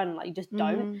ass vagina, like, you just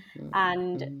don't.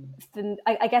 And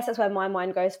I guess that's where my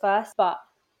mind goes first, but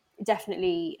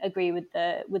definitely agree with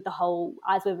the whole,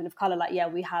 as women of color,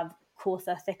 like, we have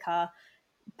coarser, thicker,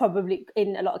 probably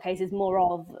in a lot of cases more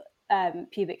of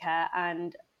pubic hair,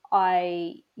 and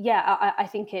I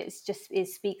think it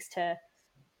speaks to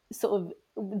sort of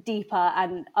deeper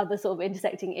and other sort of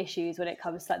intersecting issues when it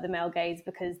comes to like the male gaze,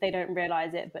 because they don't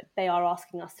realize it, but they are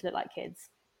asking us to look like kids.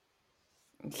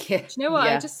 Yeah. Do you know what?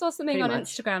 I just saw something on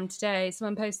Instagram today.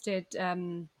 Someone posted,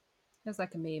 it was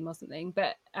like a meme or something,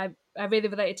 but I really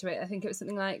related to it. I think it was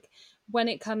something like, when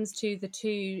it comes to the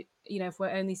two, you know, if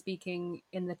we're only speaking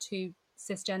in the two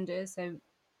cisgenders, so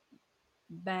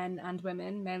men and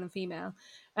women, male and female,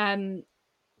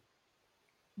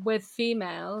 with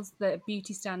females, the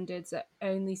beauty standards are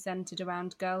only centered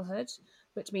around girlhood,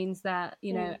 which means that,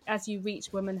 you know, as you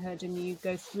reach womanhood and you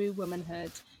go through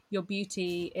womanhood, your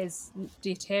beauty is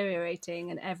deteriorating,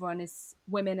 and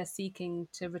women are seeking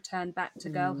to return back to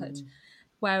girlhood.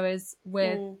 Whereas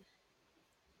with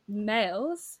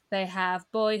males, they have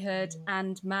boyhood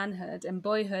and manhood, and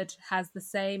boyhood has the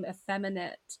same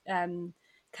effeminate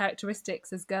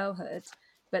characteristics as girlhood,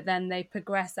 but then they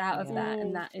progress out of that,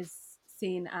 and that is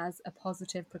seen as a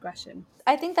positive progression.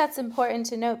 I think that's important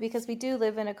to note, because we do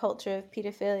live in a culture of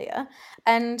pedophilia,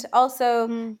 and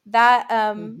also that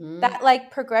that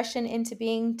like progression into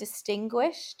being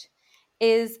distinguished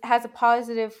has a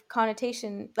positive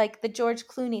connotation, like the George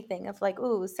Clooney thing of like,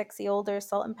 ooh, sexy older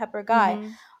salt and pepper guy.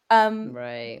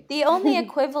 Right. The only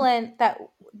equivalent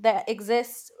that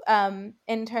exists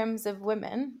in terms of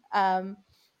women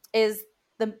is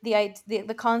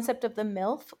the concept of the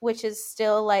MILF, which is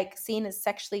still like seen as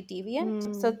sexually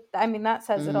deviant. So I mean, that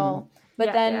says it all. But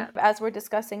as we're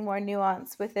discussing more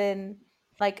nuance within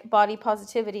like body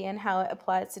positivity and how it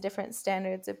applies to different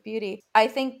standards of beauty, I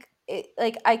think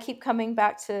I keep coming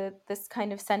back to this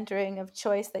kind of centering of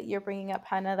choice that you're bringing up,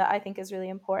 Hannah, that I think is really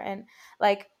important.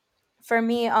 Like, for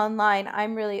me online,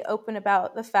 I'm really open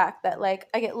about the fact that like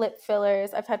I get lip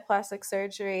fillers, I've had plastic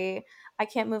surgery, I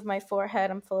can't move my forehead,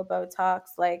 I'm full of Botox.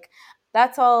 Like,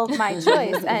 that's all my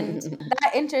choice. And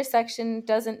that intersection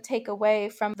doesn't take away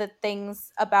from the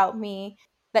things about me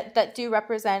that do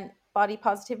represent body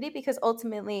positivity, because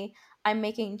ultimately I'm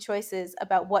making choices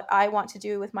about what I want to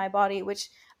do with my body, which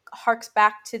harks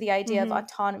back to the idea of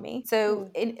autonomy. So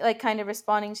in like kind of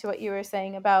responding to what you were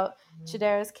saying about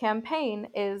Chidera's campaign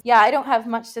is, I don't have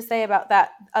much to say about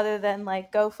that other than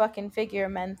like, go fucking figure,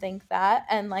 men think that.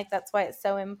 And like, that's why it's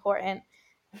so important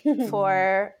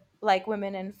for like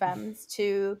women and femmes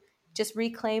to just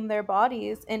reclaim their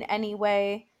bodies in any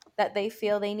way that they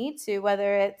feel they need to,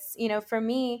 whether it's, for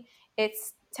me,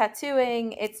 it's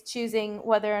tattooing, it's choosing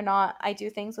whether or not I do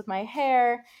things with my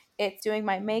hair, it's doing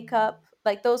my makeup.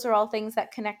 Like, those are all things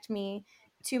that connect me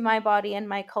to my body and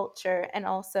my culture, and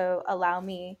also allow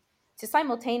me to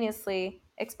simultaneously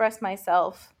express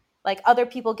myself. Like, other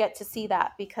people get to see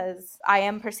that because I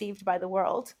am perceived by the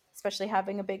world, especially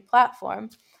having a big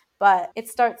platform. But it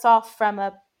starts off from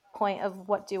a point of,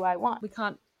 what do I want? We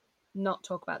can't not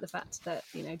talk about the fact that,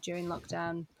 during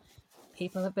lockdown,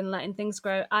 people have been letting things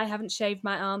grow. I haven't shaved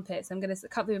my armpits. I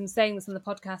can't believe I'm saying this on the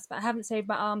podcast, but I haven't shaved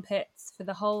my armpits for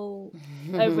the whole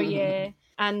over a year,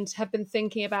 and have been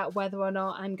thinking about whether or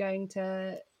not I'm going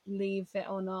to leave it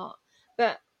or not.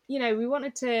 But, we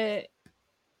wanted to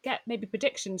get maybe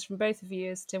predictions from both of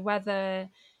you as to whether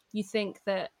you think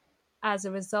that as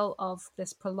a result of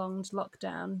this prolonged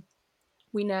lockdown,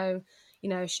 we know,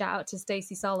 shout out to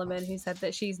Stacey Solomon, who said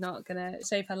that she's not going to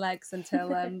shave her legs until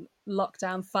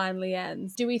lockdown finally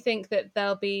ends. Do we think that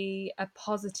there'll be a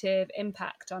positive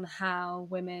impact on how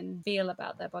women feel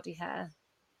about their body hair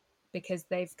because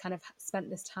they've kind of spent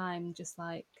this time just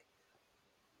like,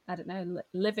 I don't know,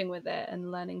 living with it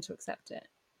and learning to accept it?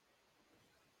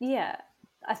 Yeah,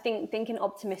 I think, thinking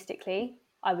optimistically,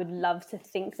 I would love to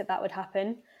think that would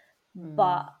happen,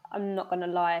 but I'm not going to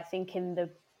lie. I think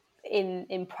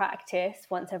in practice,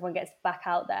 once everyone gets back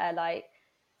out there, like,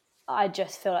 I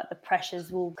just feel like the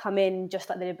pressures will come in just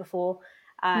like they did before,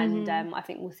 and I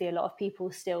think we'll see a lot of people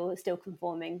still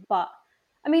conforming. But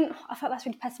I mean, I feel like that's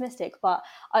really pessimistic, but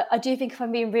I do think, if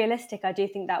I'm being realistic, I do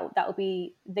think that will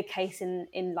be the case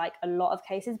in like a lot of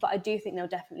cases. But I do think there'll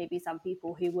definitely be some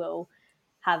people who will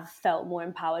have felt more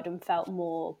empowered and felt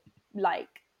more like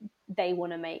they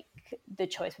want to make the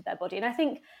choice with their body. And I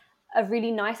think a really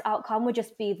nice outcome would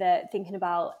just be that, thinking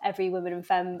about every woman and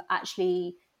femme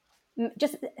actually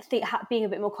just being a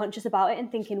bit more conscious about it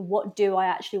and thinking, what do I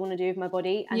actually want to do with my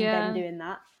body, and then doing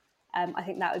that. I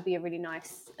think that would be a really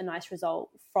nice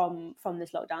result from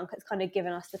this lockdown, because it's kind of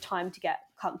given us the time to get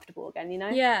comfortable again,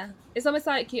 Yeah, it's almost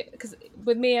like, because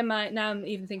with me and now I'm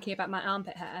even thinking about my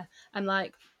armpit hair. I'm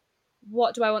like,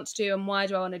 what do I want to do, and why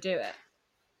do I want to do it?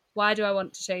 Why do I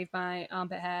want to shave my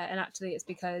armpit hair? And actually it's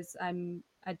because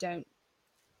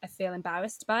I feel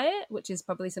embarrassed by it, which is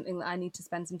probably something that I need to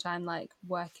spend some time like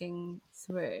working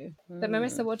through. But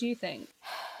Marissa, what do you think?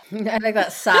 I like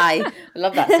that sigh. I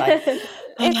love that sigh.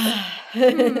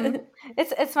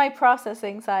 It's my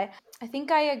processing sigh. I think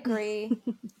I agree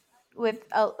with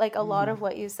a lot of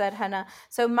what you said, Hannah.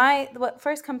 So what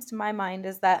first comes to my mind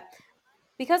is that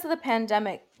because of the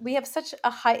pandemic, we have such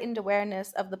a heightened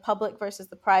awareness of the public versus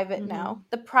the private now.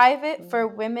 The private for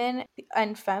women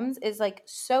and femmes is like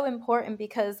so important,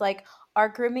 because like our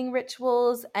grooming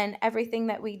rituals and everything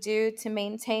that we do to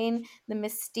maintain the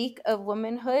mystique of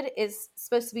womanhood is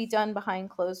supposed to be done behind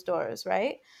closed doors,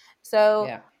 right? So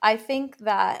yeah. I think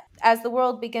that as the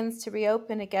world begins to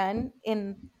reopen again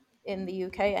in the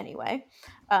UK anyway,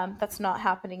 that's not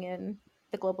happening in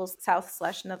the global south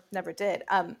 / never did.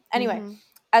 Anyway,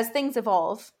 as things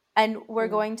evolve and we're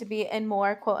going to be in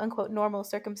more quote unquote normal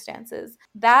circumstances,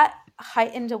 that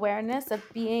heightened awareness of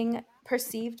being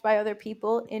perceived by other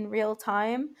people in real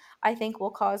time, I think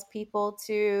will cause people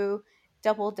to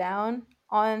double down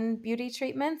on beauty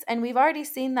treatments. And we've already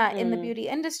seen that in the beauty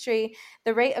industry.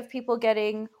 The rate of people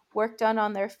getting work done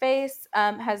on their face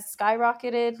has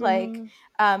skyrocketed.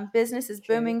 Business is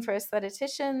booming for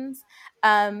aestheticians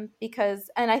because,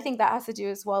 and I think that has to do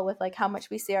as well with like how much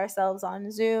we see ourselves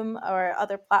on Zoom or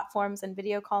other platforms and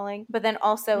video calling, but then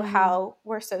also how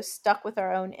we're so stuck with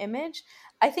our own image.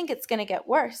 I think it's going to get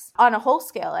worse on a whole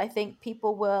scale. I think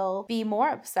people will be more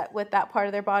upset with that part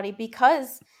of their body,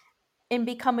 because in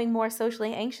becoming more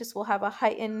socially anxious, we'll have a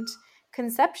heightened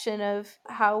conception of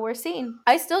how we're seen.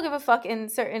 I still give a fuck in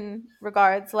certain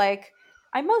regards. Like,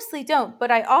 I mostly don't,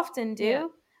 but I often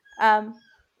do. Yeah.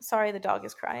 Sorry, the dog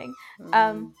is crying.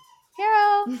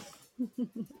 Hero.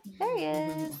 There he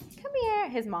is. Come here.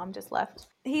 His mom just left.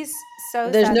 He's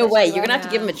so There's sad. no way. You're going to have to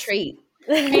give him a treat.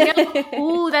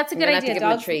 Ooh, that's a good idea. Have to give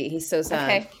him a treat. He's so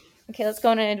sad. Okay, let's go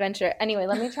on an adventure. Anyway,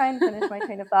 let me try and finish my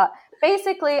train of thought.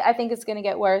 Basically, I think it's going to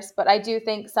get worse, but I do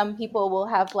think some people will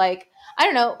have like, I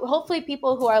don't know, hopefully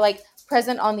people who are like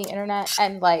present on the internet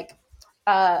and like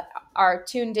are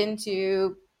tuned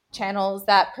into channels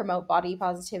that promote body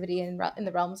positivity in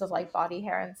the realms of like body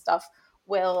hair and stuff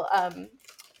will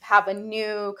have a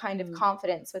new kind of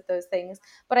confidence with those things.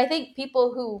 But I think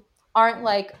people who aren't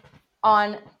like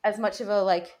on as much of a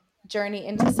like journey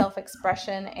into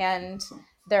self-expression and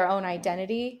their own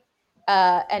identity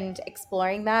and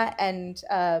exploring that and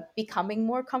becoming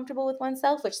more comfortable with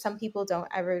oneself, which some people don't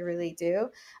ever really do,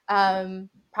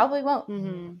 probably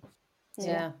won't.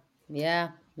 Yeah.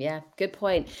 Good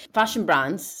point. Fashion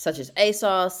brands such as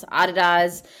ASOS,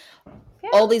 Adidas,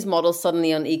 all these models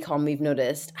suddenly on e-com, we've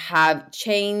noticed, have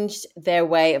changed their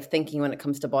way of thinking when it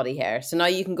comes to body hair. So now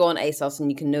you can go on ASOS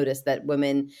and you can notice that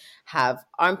women have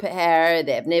armpit hair,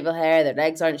 they have navel hair, their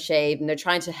legs aren't shaved, and they're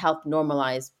trying to help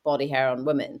normalize body hair on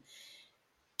women.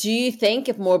 Do you think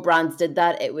if more brands did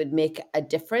that, it would make a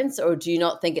difference? Or do you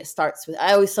not think it starts with,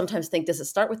 I always sometimes think, does it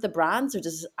start with the brands or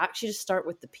does it actually just start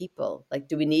with the people? Like,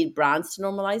 do we need brands to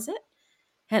normalize it?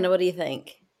 Hannah, what do you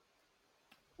think?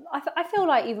 I feel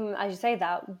like even as you say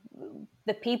that,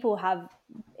 the people have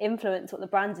influenced what the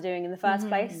brands are doing in the first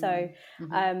place. So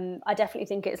I definitely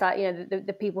think it's like, you know,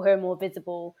 the people who are more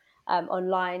visible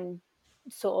online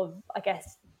sort of, I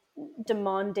guess,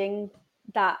 demanding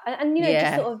that. And you know,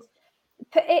 just sort of,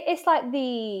 it's like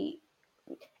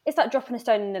dropping a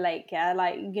stone in the lake, yeah,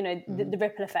 like, you know, the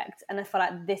ripple effect. And I feel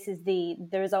like this is the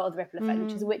result of the ripple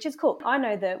effect, which is cool. I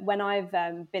know that when I've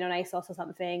been on ASOS or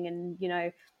something and, you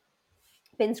know,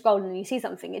 been scrolling and you see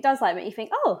something, it does like make you think,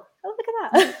 oh look at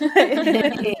that.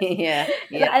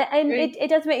 And it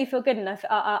does make you feel good. And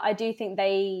I do think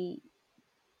they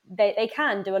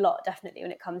can do a lot, definitely,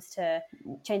 when it comes to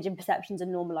changing perceptions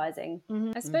and normalizing.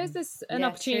 I suppose there's an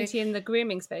opportunity in the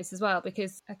grooming space as well,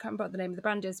 because I can't remember what the name of the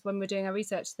brand is. When we're doing our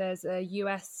research, there's a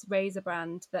US razor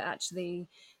brand that actually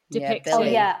depicts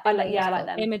I like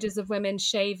them. Images of women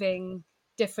shaving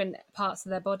different parts of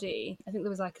their body. I think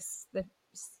there was like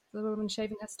the woman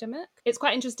shaving her stomach. It's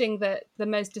quite interesting that the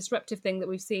most disruptive thing that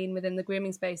we've seen within the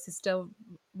grooming space is still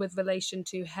with relation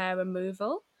to hair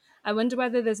removal. I wonder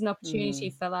whether there's an opportunity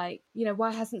for, like, you know,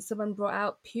 why hasn't someone brought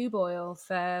out pube oil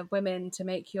for women to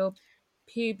make your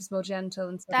pubes more gentle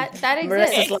and stuff? That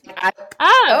exists.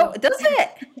 Does it?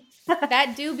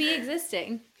 That do be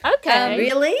existing. Okay.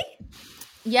 Really?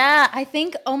 Yeah, I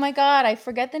think, oh my God, I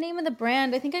forget the name of the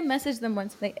brand. I think I messaged them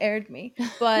once and they aired me.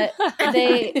 But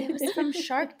it was from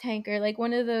Shark Tank, or like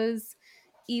one of those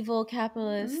evil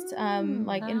capitalist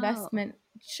investment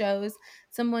shows.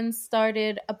 Someone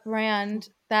started a brand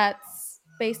that's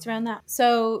based around that.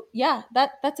 So yeah,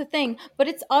 that's a thing. But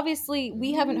it's obviously,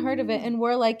 we haven't heard of it and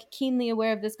we're like keenly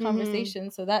aware of this conversation.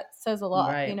 So that says a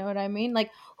lot. Right. You know what I mean? Like,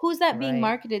 who's that being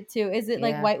marketed to? Is it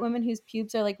like white women whose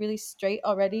pubes are like really straight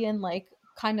already and like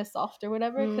kind of soft or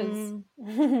whatever? Because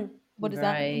what does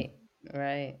that mean?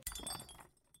 Right.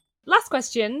 Last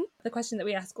question, the question that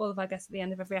we ask all of our guests at the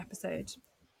end of every episode,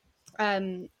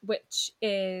 which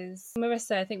is,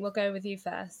 Marissa, I think we'll go with you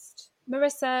first.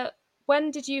 Marissa,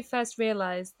 when did you first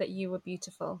realize that you were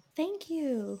beautiful? Thank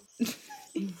you.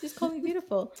 Just call me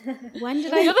beautiful. When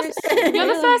did I You're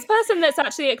the first person that's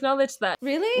actually acknowledged that.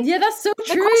 Really? Yeah, that's so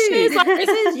true.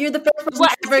 You're the first person to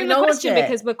ever acknowledge it.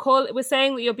 Because we're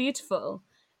saying that you're beautiful,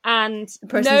 and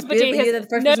nobody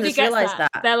gets that.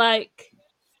 They're like,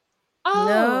 oh,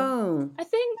 no. I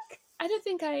don't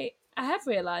think I have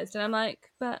realized, and I'm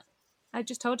like, but I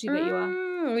just told you that you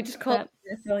are. We just called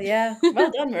beautiful. Yeah.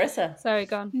 Well done, Marissa. Sorry,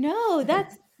 go on. No,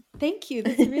 thank you.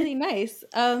 That's really nice.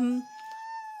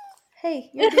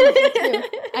 Hey, you're doing it too.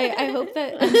 I hope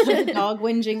that, I'm sure the dog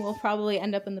whinging will probably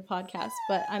end up in the podcast,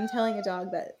 but I'm telling a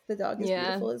dog that the dog is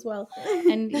beautiful as well.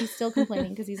 And he's still complaining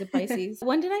because he's a Pisces.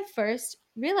 When did I first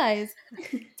realize,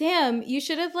 damn, you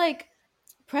should have like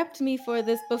prepped me for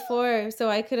this before so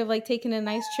I could have like taken a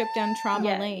nice trip down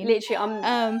trauma lane. Literally,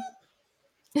 I'm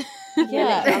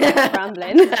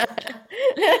rambling.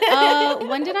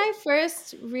 When did I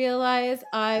first realize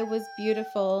I was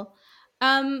beautiful?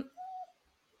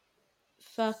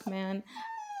 Fuck, man.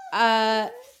 I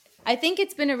think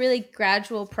it's been a really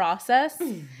gradual process.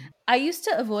 I used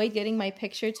to avoid getting my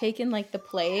picture taken like the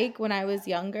plague when I was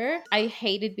younger. I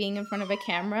hated being in front of a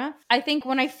camera. I think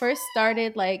when I first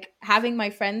started like having my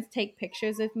friends take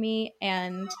pictures of me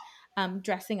and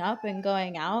dressing up and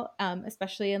going out,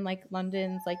 especially in like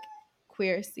London's like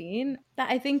queer scene,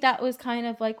 I think that was kind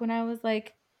of like when I was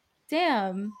like,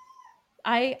 damn,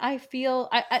 I feel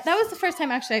that was the first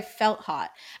time actually I felt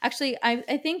hot. Actually,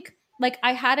 I think like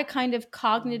I had a kind of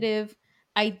cognitive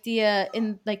idea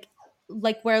in like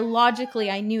where logically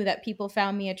I knew that people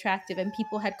found me attractive and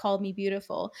people had called me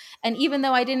beautiful. And even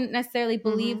though I didn't necessarily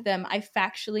believe them, I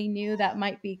factually knew that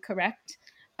might be correct.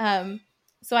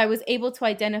 So I was able to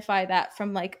identify that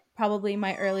from like probably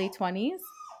my early 20s.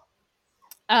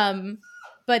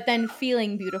 But then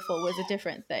feeling beautiful was a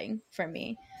different thing for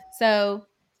me. So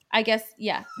I guess,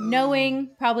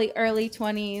 knowing probably early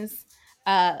 20s,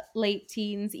 late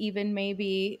teens, even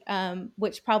maybe,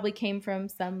 which probably came from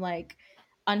some like,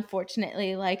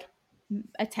 unfortunately, like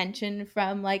attention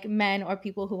from like men or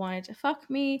people who wanted to fuck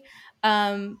me.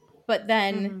 but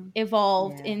then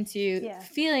evolved into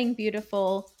feeling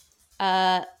beautiful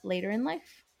later in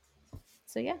life.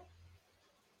 So yeah.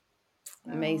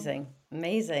 Amazing.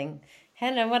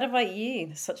 Henna, what about you?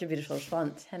 That's such a beautiful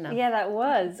response. Henna. Yeah, that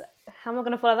was. How am I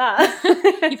going to follow that?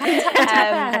 You've had time to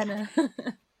prepare, Henna.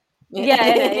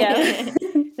 Yeah.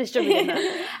 They should be doing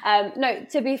that. No,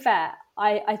 to be fair,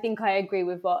 I think I agree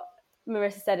with what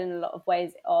Marissa said in a lot of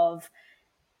ways of,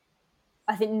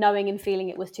 I think knowing and feeling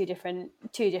it was two different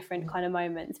kind of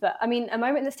moments. But I mean, a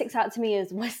moment that sticks out to me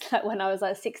was like when I was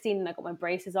like 16 and I got my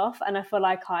braces off, and I feel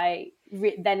like I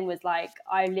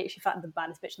literally felt the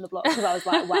baddest bitch on the block, because I was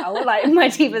like, wow, like my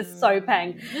teeth are so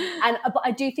peng. But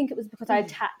I do think it was because I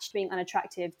attached being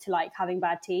unattractive to like having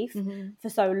bad teeth for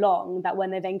so long, that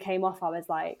when they then came off, I was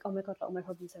like, oh my God, all my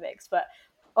problems are fixed. But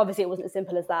obviously it wasn't as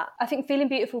simple as that. I think feeling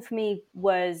beautiful for me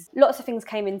was, lots of things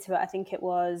came into it. I think it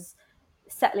was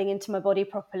settling into my body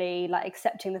properly, like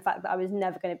accepting the fact that I was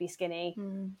never going to be skinny,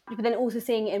 but then also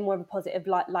seeing it in more of a positive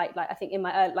light. Like I think in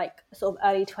my sort of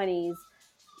early 20s,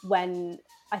 when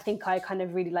I think I kind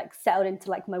of really like settled into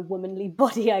like my womanly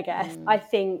body, I guess. I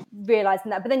think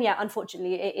realizing that, but then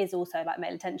unfortunately it is also like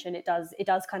male attention. It does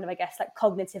kind of, I guess, like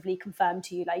cognitively confirm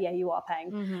to you like, yeah, you are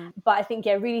paying. But I think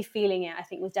really feeling it, I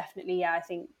think was definitely I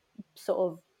think sort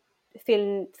of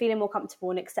feeling more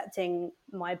comfortable and accepting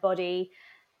my body.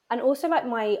 And also like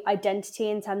my identity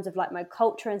in terms of like my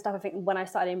culture and stuff. I think when I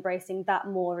started embracing that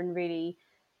more and really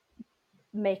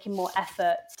making more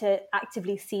effort to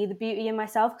actively see the beauty in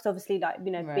myself, because obviously like,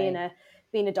 you know,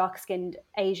 being a dark-skinned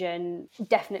Asian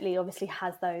definitely obviously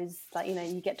has those, like, you know,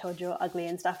 you get told you're ugly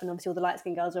and stuff, and obviously all the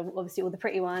light-skinned girls are obviously all the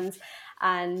pretty ones.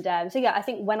 And so yeah, I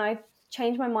think when I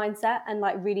changed my mindset and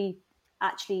like really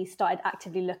actually started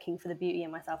actively looking for the beauty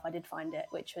in myself, I did find it,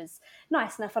 which was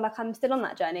nice, and I feel like I'm still on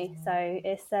that journey. So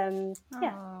it's That's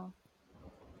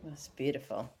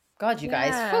beautiful. God, you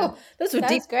guys, those were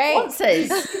deep great. responses.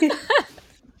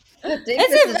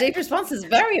 This deep response is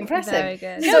very impressive. Very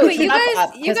good. No, but you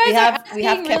guys we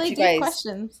have kept really you guys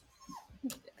questions.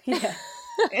 Yeah.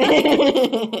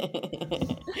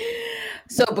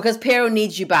 So because Pero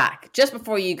needs you back, just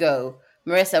before you go,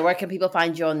 Marissa, where can people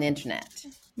find you on the internet?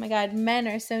 Oh my God, men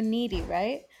are so needy,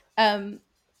 right?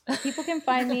 People can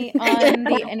find me on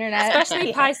the internet,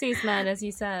 especially Pisces men, as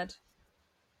you said.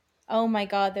 Oh my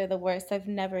God, they're the worst. I've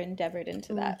never endeavored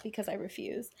into that because I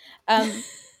refuse.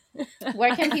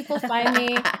 Where can people find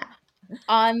me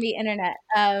on the internet?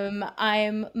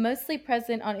 I'm mostly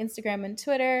present on Instagram and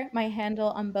Twitter. My handle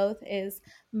on both is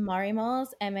Marimals,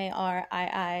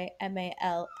 MARIIMALS.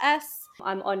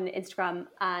 I'm on Instagram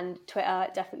and Twitter,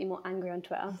 definitely more angry on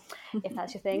Twitter, if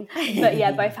that's your thing. But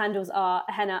yeah, both handles are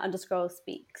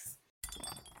Henna_speaks.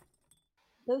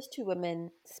 Those two women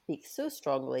speak so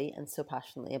strongly and so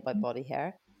passionately about body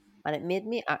hair, and it made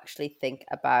me actually think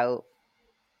about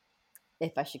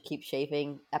if I should keep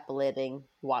shaving, epilating,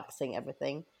 waxing,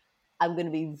 everything. I'm going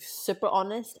to be super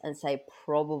honest and say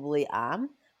probably am,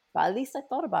 but at least I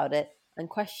thought about it and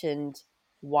questioned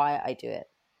why I do it.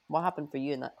 What happened for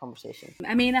you in that conversation?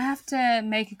 I mean, I have to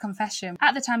make a confession.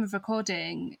 At the time of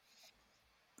recording,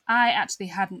 I actually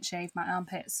hadn't shaved my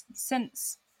armpits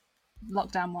since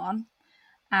lockdown 1,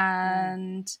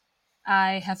 and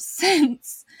I have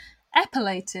since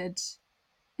epilated.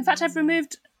 In fact, I've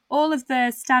removed all of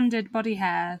the standard body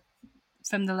hair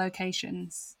from the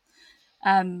locations.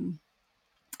 And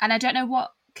I don't know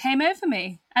what came over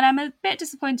me. And I'm a bit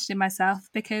disappointed in myself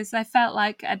because I felt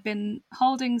like I'd been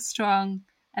holding strong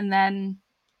and then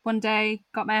one day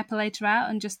got my epilator out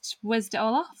and just whizzed it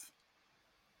all off.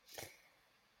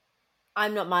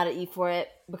 I'm not mad at you for it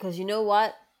because you know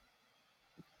what?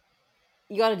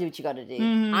 You got to do what you got to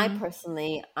do. I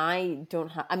personally, I don't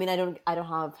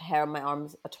have hair on my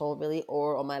arms at all really,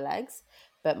 or on my legs,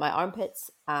 but my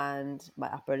armpits and my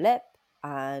upper lip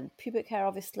and pubic hair,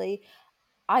 obviously,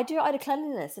 I do it out of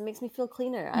cleanliness. It makes me feel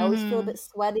cleaner. I always feel a bit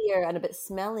sweatier and a bit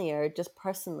smellier just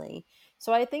personally.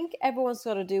 So I think everyone's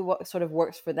got to do what sort of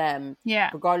works for them,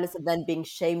 regardless of then being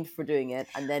shamed for doing it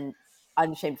and then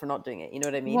unashamed for not doing it. You know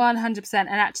what I mean? 100%. And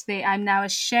actually, I'm now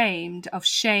ashamed of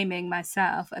shaming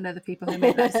myself and other people who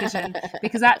made that decision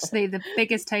because actually the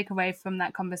biggest takeaway from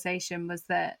that conversation was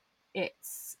that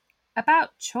it's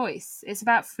about choice. It's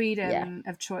about freedom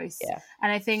of choice. Yeah.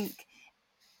 And I think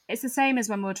it's the same as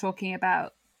when we were talking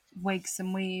about wigs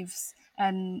and weaves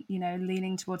and, you know,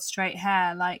 leaning towards straight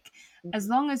hair. Like, as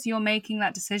long as you're making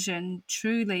that decision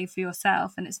truly for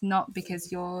yourself and it's not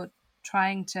because you're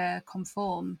trying to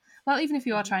conform. Well, even if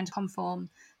you are trying to conform,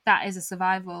 that is a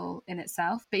survival in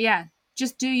itself. But yeah,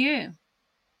 just do you.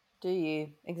 Do you.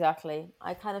 Exactly.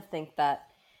 I kind of think that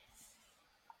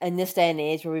in this day and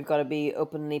age where we've got to be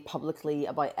openly, publicly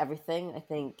about everything, I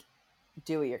think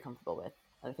do what you're comfortable with.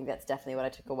 And I think that's definitely what I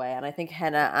took away. And I think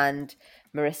Henna and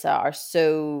Marissa are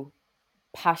so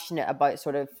passionate about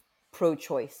sort of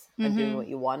pro-choice and doing what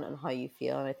you want and how you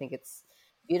feel. And I think it's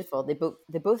beautiful.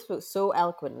 They both spoke so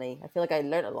eloquently. I feel like I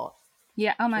learned a lot.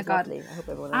 Yeah, oh my God. Lovely. I hope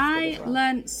everyone else did as well.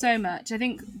 learned so much. I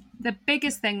think the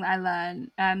biggest thing that I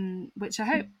learned, which I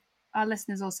hope our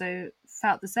listeners also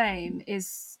felt the same,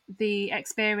 is the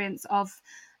experience of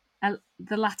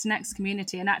the Latinx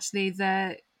community, and actually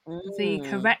the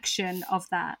correction of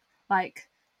that. Like,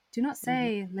 do not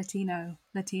say Latino,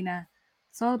 Latina.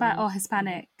 It's all about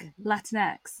Hispanic,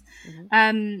 Latinx.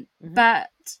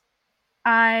 But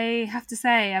I have to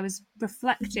say, I was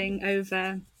reflecting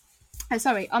over,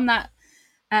 on that,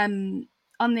 on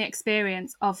the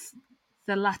experience of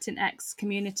the Latinx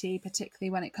community,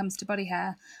 particularly when it comes to body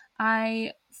hair.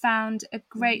 I found a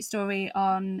great story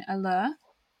on Allure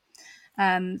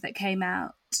that came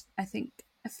out, I think,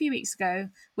 a few weeks ago,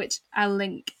 which I'll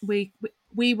link. We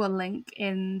will link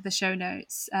in the show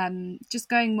notes, just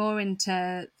going more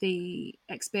into the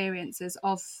experiences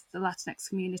of the Latinx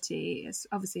community. It's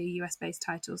obviously a US-based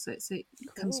title, so it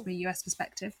comes from a US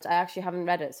perspective. I actually haven't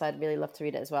read it, so I'd really love to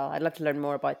read it as well. I'd love to learn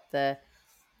more about the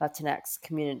Latinx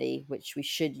community, which we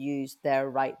should use their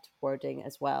right wording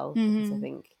as well. Because I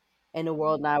think in a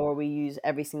world now where we use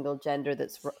every single gender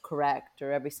that's correct,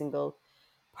 or every single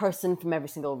person from every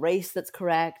single race that's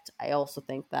correct, I also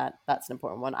think that that's an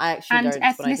important one. I actually learned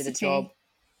ethnicity, when I did a job,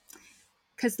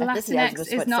 because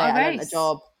Latinx is not a race.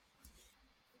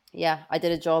 I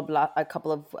did a job a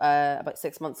couple of about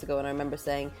 6 months ago, and I remember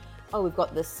saying, "Oh, we've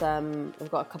got this,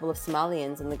 we've got a couple of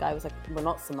Somalians," and the guy was like, "We're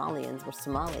not Somalians, we're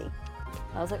Somali."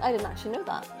 I was like, "I didn't actually know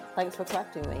that. Thanks for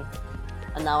correcting me."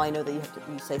 And now I know that you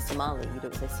say Somali, you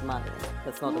don't say Somalian.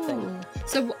 That's not a thing.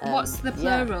 So what's the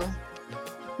plural? Yeah.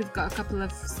 We've got a couple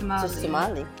of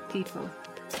Somali people.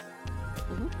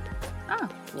 Oh.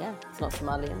 Yeah, it's not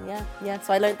Somalian. Yeah.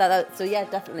 So I learned that out. So yeah,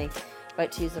 definitely.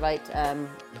 Right to use the right and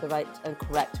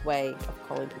correct way of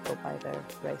calling people by their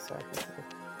race or ethnicity.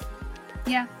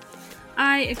 Yeah,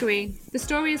 I agree. The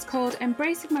story is called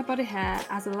Embracing My Body Hair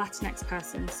as a Latinx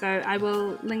Person. So I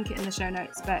will link it in the show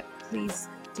notes, but please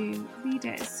do read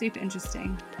it. It's super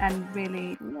interesting and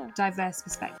really diverse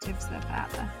perspectives that are out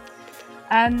there.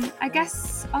 I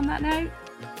guess on that note,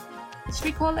 should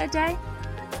we call it a day?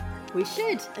 We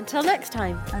should. Until next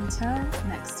time.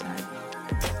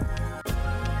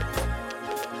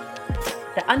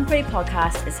 The Unpretty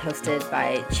Podcast is hosted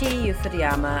by Chi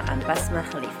Yufuriyama and Basma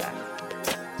Khalifa.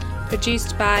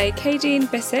 Produced by Kadeen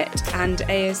Bissett and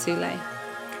Aya Sule.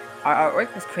 Our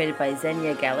artwork was created by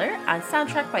Xenia Geller and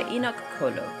soundtrack by Enoch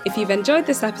Kolo. If you've enjoyed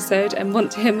this episode and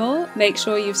want to hear more, make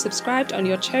sure you've subscribed on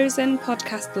your chosen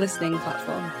podcast listening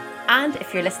platform. And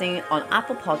if you're listening on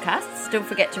Apple Podcasts, don't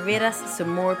forget to rate us so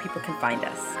more people can find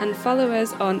us. And follow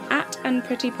us on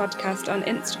 @UnprettyPodcast on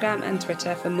Instagram and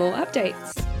Twitter for more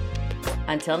updates.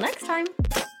 Until next time.